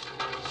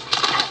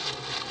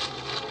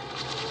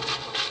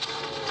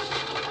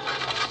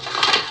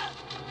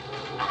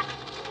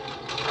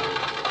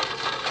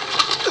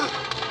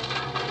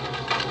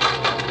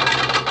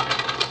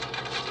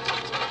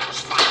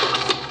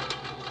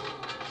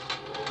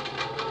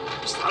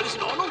 Alles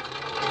in Ordnung?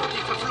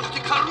 Die verfluchte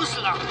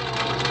Karussel.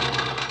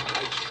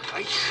 Reich,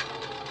 reich.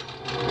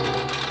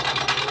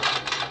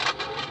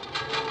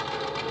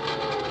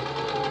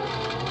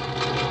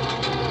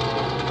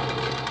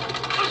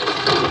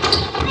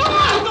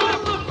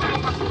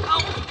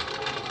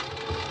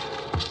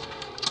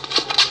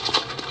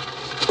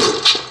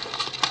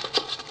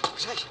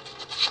 Grześ!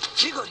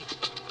 Grigori!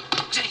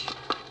 Grześ!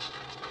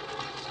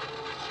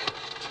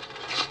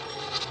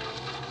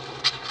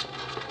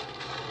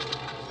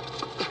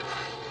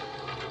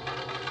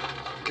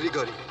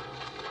 Grigori.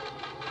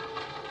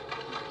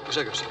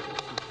 Grzegorz.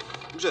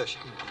 Grześ.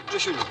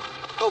 Grzesiuniu.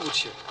 Obudź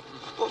się.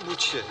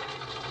 Obudź się.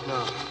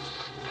 No.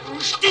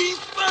 Ty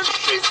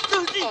faszysto!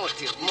 O,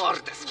 ty w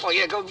mordę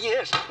swojego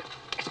bierz.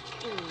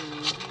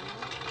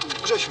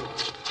 Grzesiu.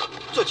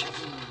 Co ci?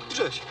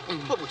 Grześ.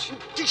 Obudź się.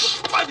 Ty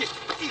szpabie!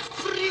 Ty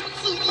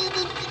frycu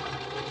jeden!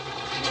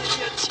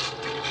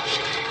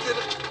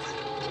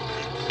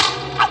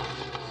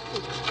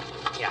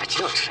 Ja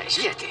cię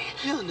otrzeźwię, ty.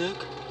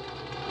 Janek.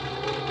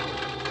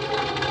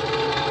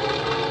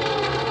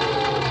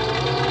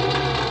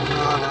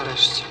 No,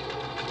 nareszcie.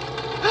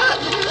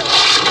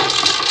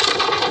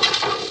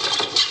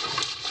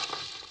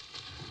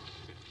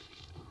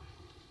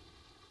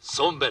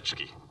 Są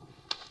beczki.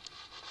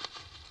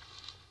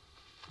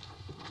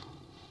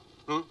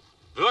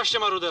 Wyłaźcie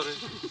marudery.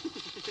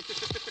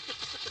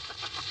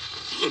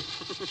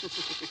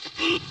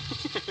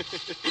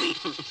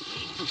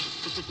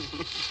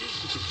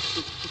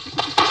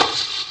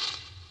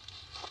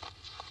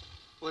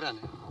 O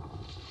rany.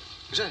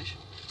 Grześ,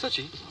 co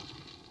ci?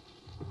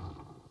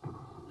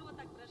 Ну вот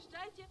так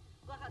прощайте,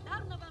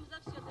 благодарна вам за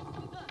все, до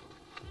свидания.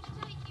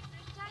 Прощайте,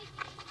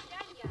 прощайте, до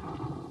свидания.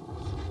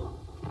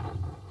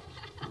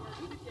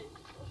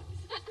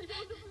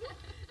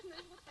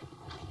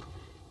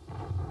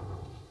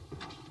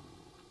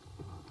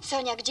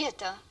 Sonia, gdzie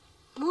to?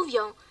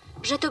 Mówią,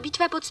 że to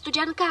bitwa pod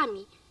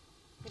Studziankami.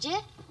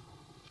 Gdzie?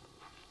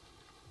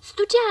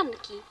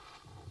 Studzianki.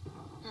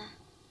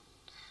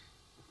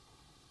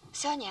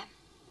 Sonia.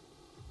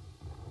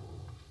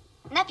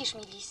 Napisz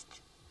mi list.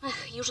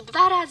 Ach, już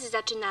 2 razy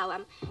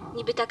zaczynałam.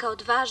 Niby taka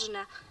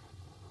odważna.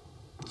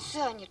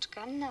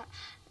 Sonieczka, no.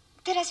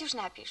 Teraz już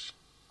napisz.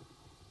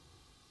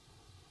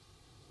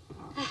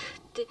 Ach,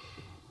 ty...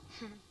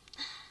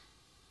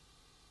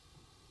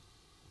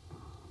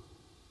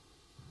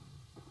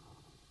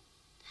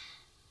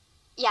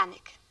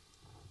 Janek.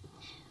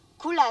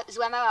 Kula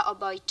złamała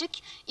obojczyk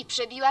i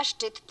przebiła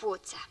szczyt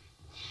płuca.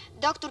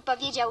 Doktor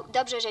powiedział,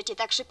 dobrze, że cię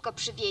tak szybko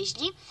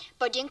przywieźli.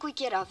 Podziękuj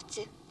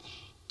kierowcy.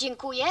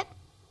 Dziękuję,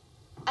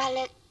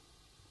 ale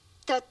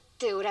to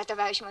ty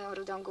uratowałeś moją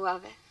rudą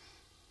głowę.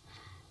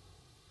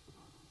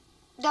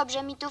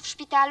 Dobrze mi tu w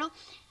szpitalu,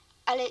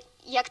 ale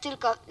jak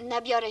tylko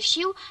nabiorę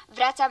sił,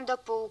 wracam do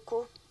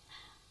pułku.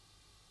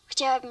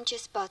 Chciałabym cię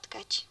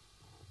spotkać.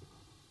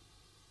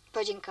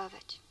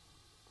 Podziękować.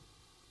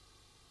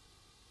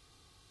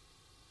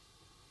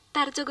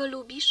 Bardzo go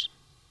lubisz?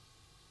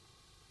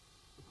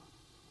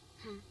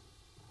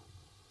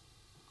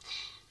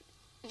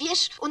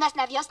 Wiesz, u nas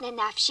na wiosnę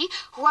na wsi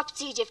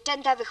chłopcy i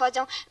dziewczęta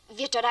wychodzą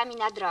wieczorami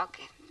na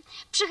drogę.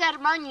 Przy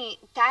harmonii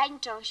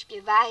tańczą,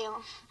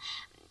 śpiewają.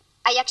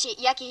 A jak się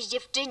jakiejś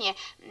dziewczynie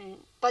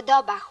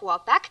podoba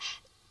chłopak,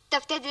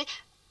 to wtedy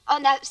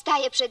ona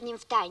staje przed nim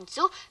w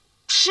tańcu,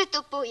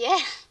 przytupuje.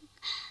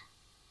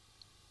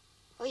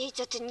 Ojej,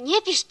 co ty,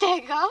 nie pisz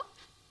tego?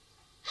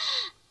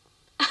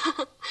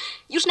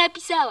 Już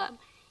napisałam.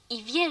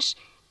 I wiesz,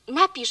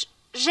 napisz,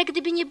 że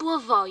gdyby nie było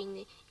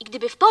wojny i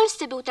gdyby w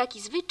Polsce był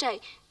taki zwyczaj,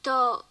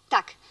 to...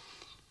 Tak.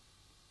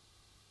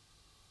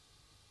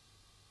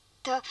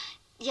 To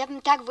ja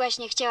bym tak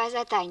właśnie chciała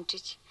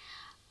zatańczyć.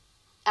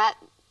 A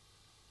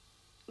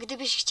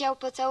gdybyś chciał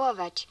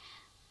pocałować,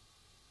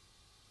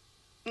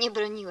 nie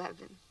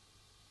broniłabym.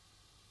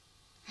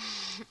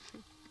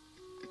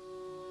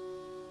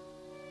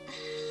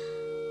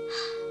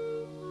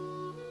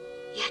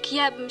 Jak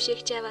ja bym się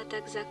chciała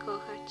tak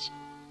zakochać.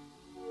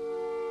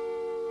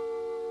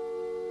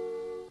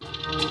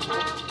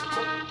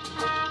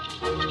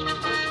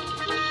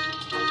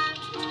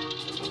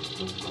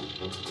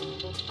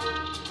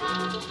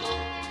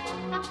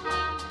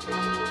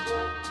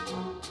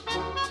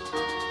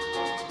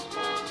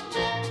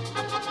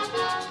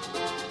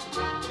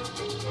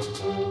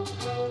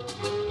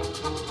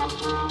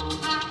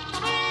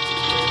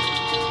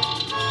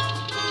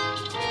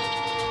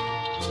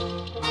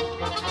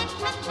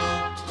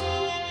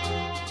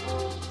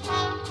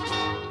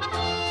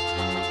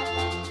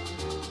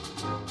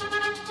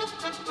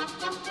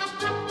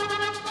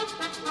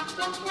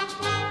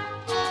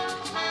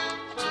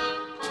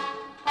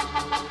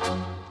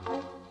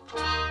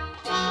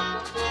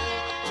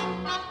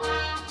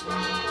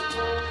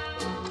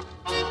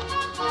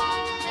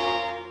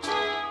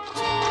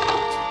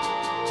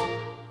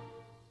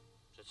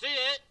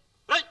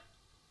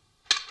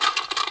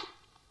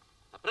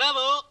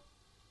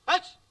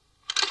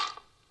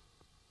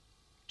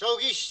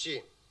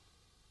 Czołgiści.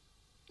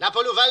 Na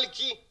polu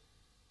walki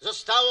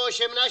zostało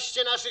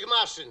 18 naszych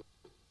maszyn.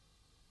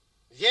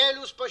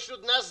 Wielu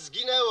spośród nas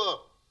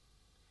zginęło.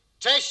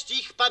 Cześć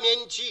ich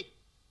pamięci.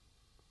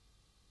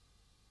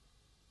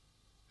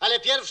 Ale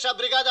 1.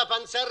 Brygada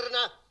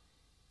Pancerna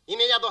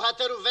imienia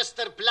bohaterów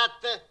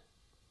Westerplatte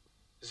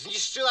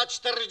zniszczyła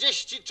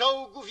 40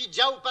 czołgów i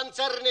dział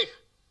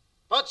pancernych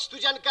pod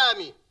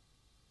Studziankami.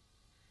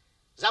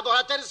 Za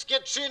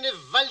bohaterskie czyny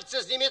w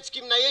walce z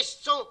niemieckim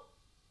najeźdźcą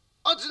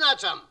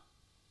odznaczam.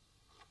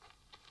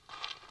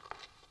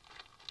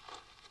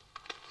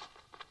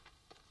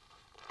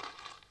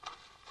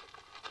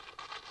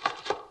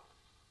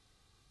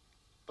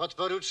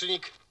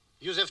 Podporucznik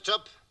Józef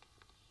Czop,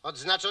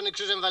 odznaczony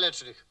Krzyżem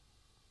Walecznych.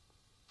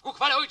 Ku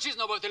chwale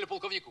ojczyzny, obywatelu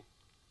pułkowniku.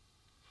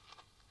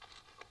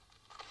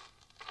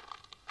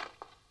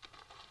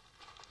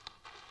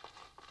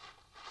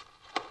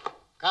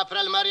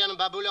 Kapral Marian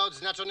Babula,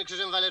 odznaczony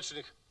Krzyżem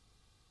Walecznych.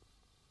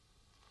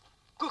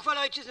 Ku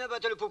chwale ojczyzny,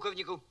 obywatelu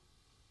pułkowniku.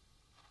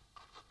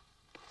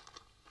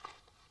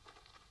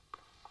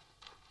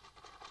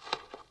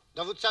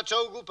 Dowódca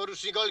czołgu,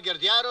 porucznik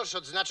Olgierd Jarosz,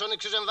 odznaczony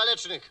Krzyżem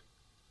Walecznych.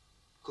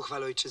 Ku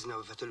chwale ojczyzny,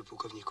 obywatelu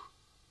pułkowniku.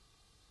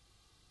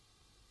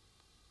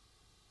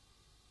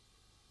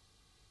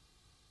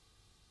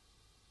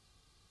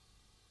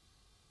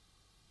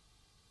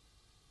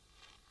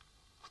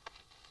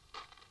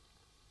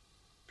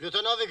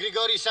 Plutonowy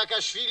Grigori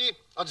Saakaszwili,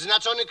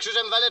 odznaczony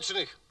Krzyżem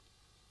Walecznych.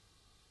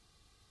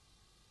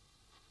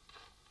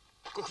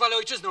 Ku chwale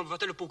ojczyzny,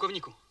 obywatelu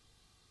pułkowniku.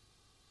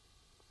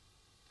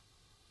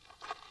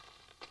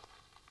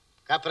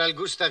 Kapral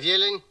Gustaw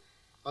Jeleń,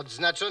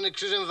 odznaczony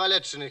Krzyżem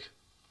Walecznych.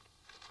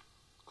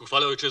 Ku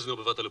chwale ojczyzny,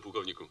 obywatelu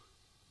pułkowniku.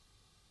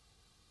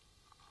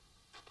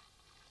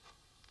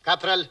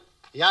 Kapral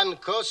Jan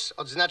Kos,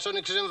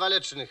 odznaczony Krzyżem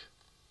Walecznych.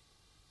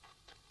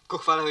 Ku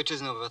chwale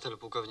ojczyzny, obywatelu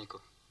pułkowniku.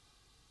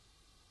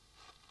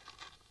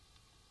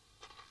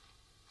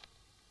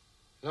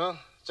 No,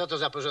 co to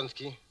za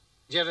porządki?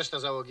 Gdzie reszta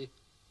załogi?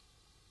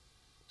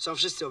 Są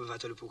wszyscy,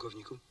 obywatelu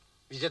pułkowniku.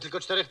 Widzę tylko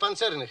 4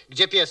 pancernych.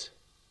 Gdzie pies?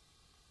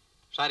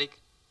 Szarik.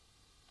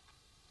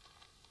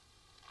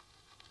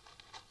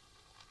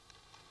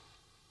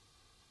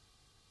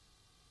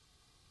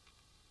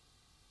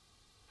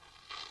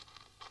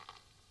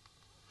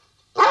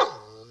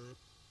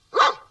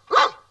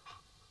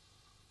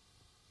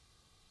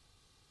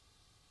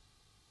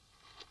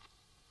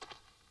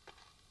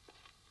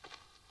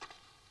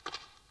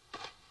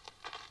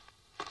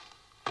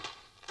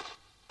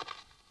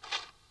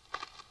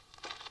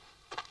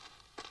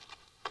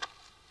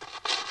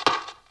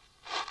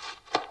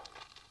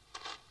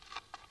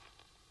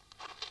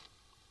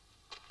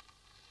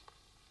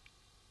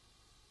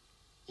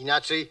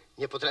 Inaczej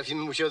nie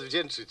potrafimy mu się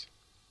odwdzięczyć.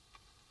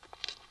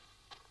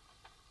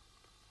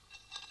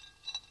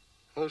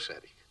 No,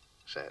 Szarik,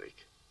 Szarik.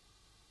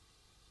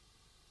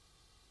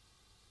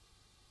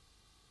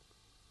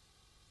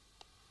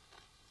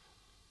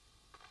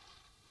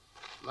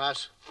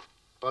 Masz,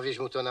 powieź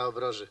mu to na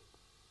obroży.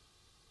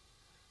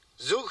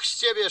 Zuch z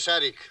ciebie,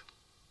 Szarik.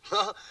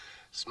 No,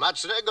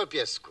 smacznego,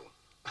 piesku.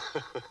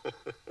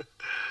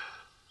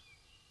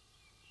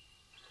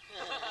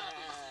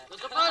 No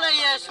to polej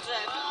jeszcze.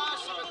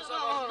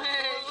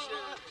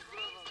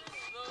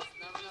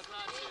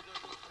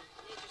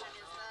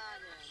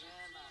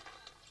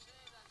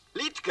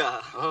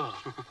 Litka!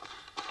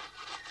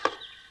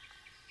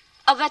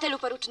 Obywatelu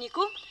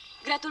poruczniku,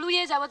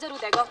 gratuluję załodze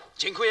Rudego.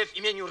 Dziękuję w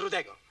imieniu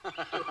Rudego.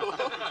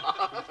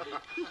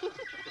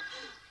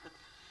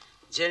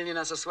 Dzielnie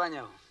nas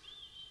osłaniał.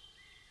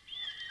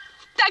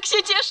 Tak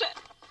się cieszę.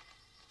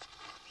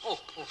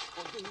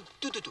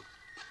 Tu.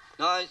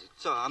 No, a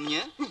co, a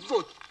mnie?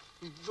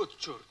 Wód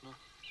ciort, no.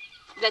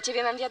 Dla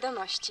ciebie mam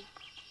wiadomości.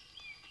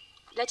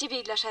 Dla ciebie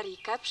i dla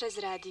Szarika przez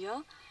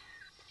radio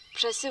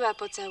przesyła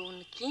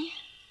pocałunki.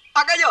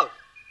 Aganio!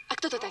 A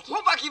kto to taki?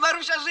 Chłopaki,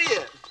 Marusia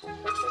żyje!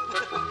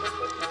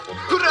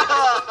 Hurra!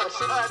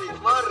 Szarik,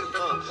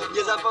 mordo!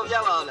 Nie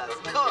zapomniała o nas.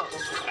 Chodź!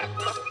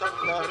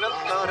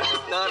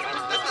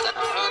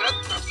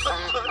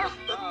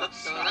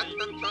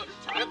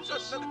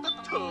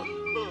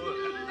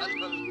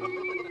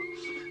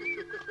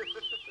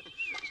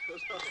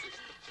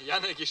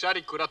 Janek i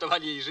Szarik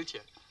uratowali jej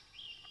życie.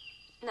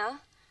 No,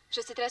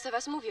 wszyscy teraz o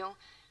was mówią.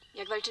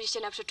 Jak walczyliście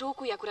na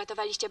przyczółku, jak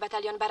uratowaliście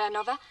batalion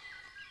Baranowa.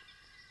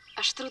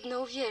 Aż trudno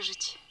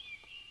uwierzyć.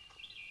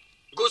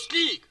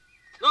 Gustlik!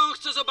 No,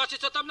 chcę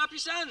zobaczyć, co tam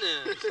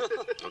napisane.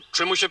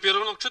 Czemu się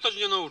pierunok czytać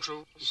nie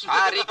nauczył?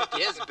 Szarik,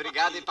 pies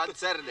brygady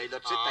pancernej. No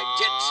czytaj,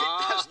 gdzie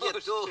czytasz,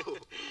 nie tu.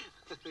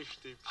 Ty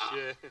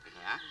psie.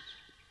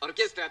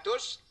 Orkiestra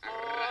tuż.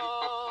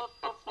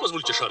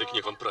 Pozwólcie, Szarik,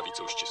 niech wam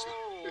prawicę uścisnę.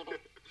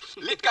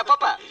 Litka,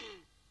 popa!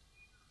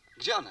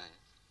 Gdzie ona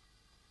jest?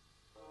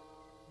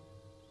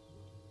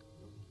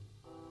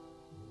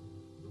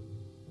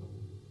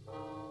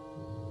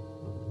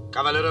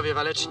 Kawalerowie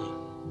waleczni.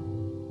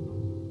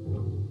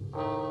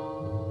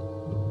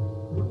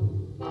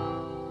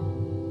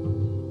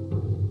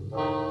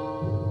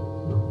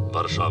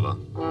 Warszawa.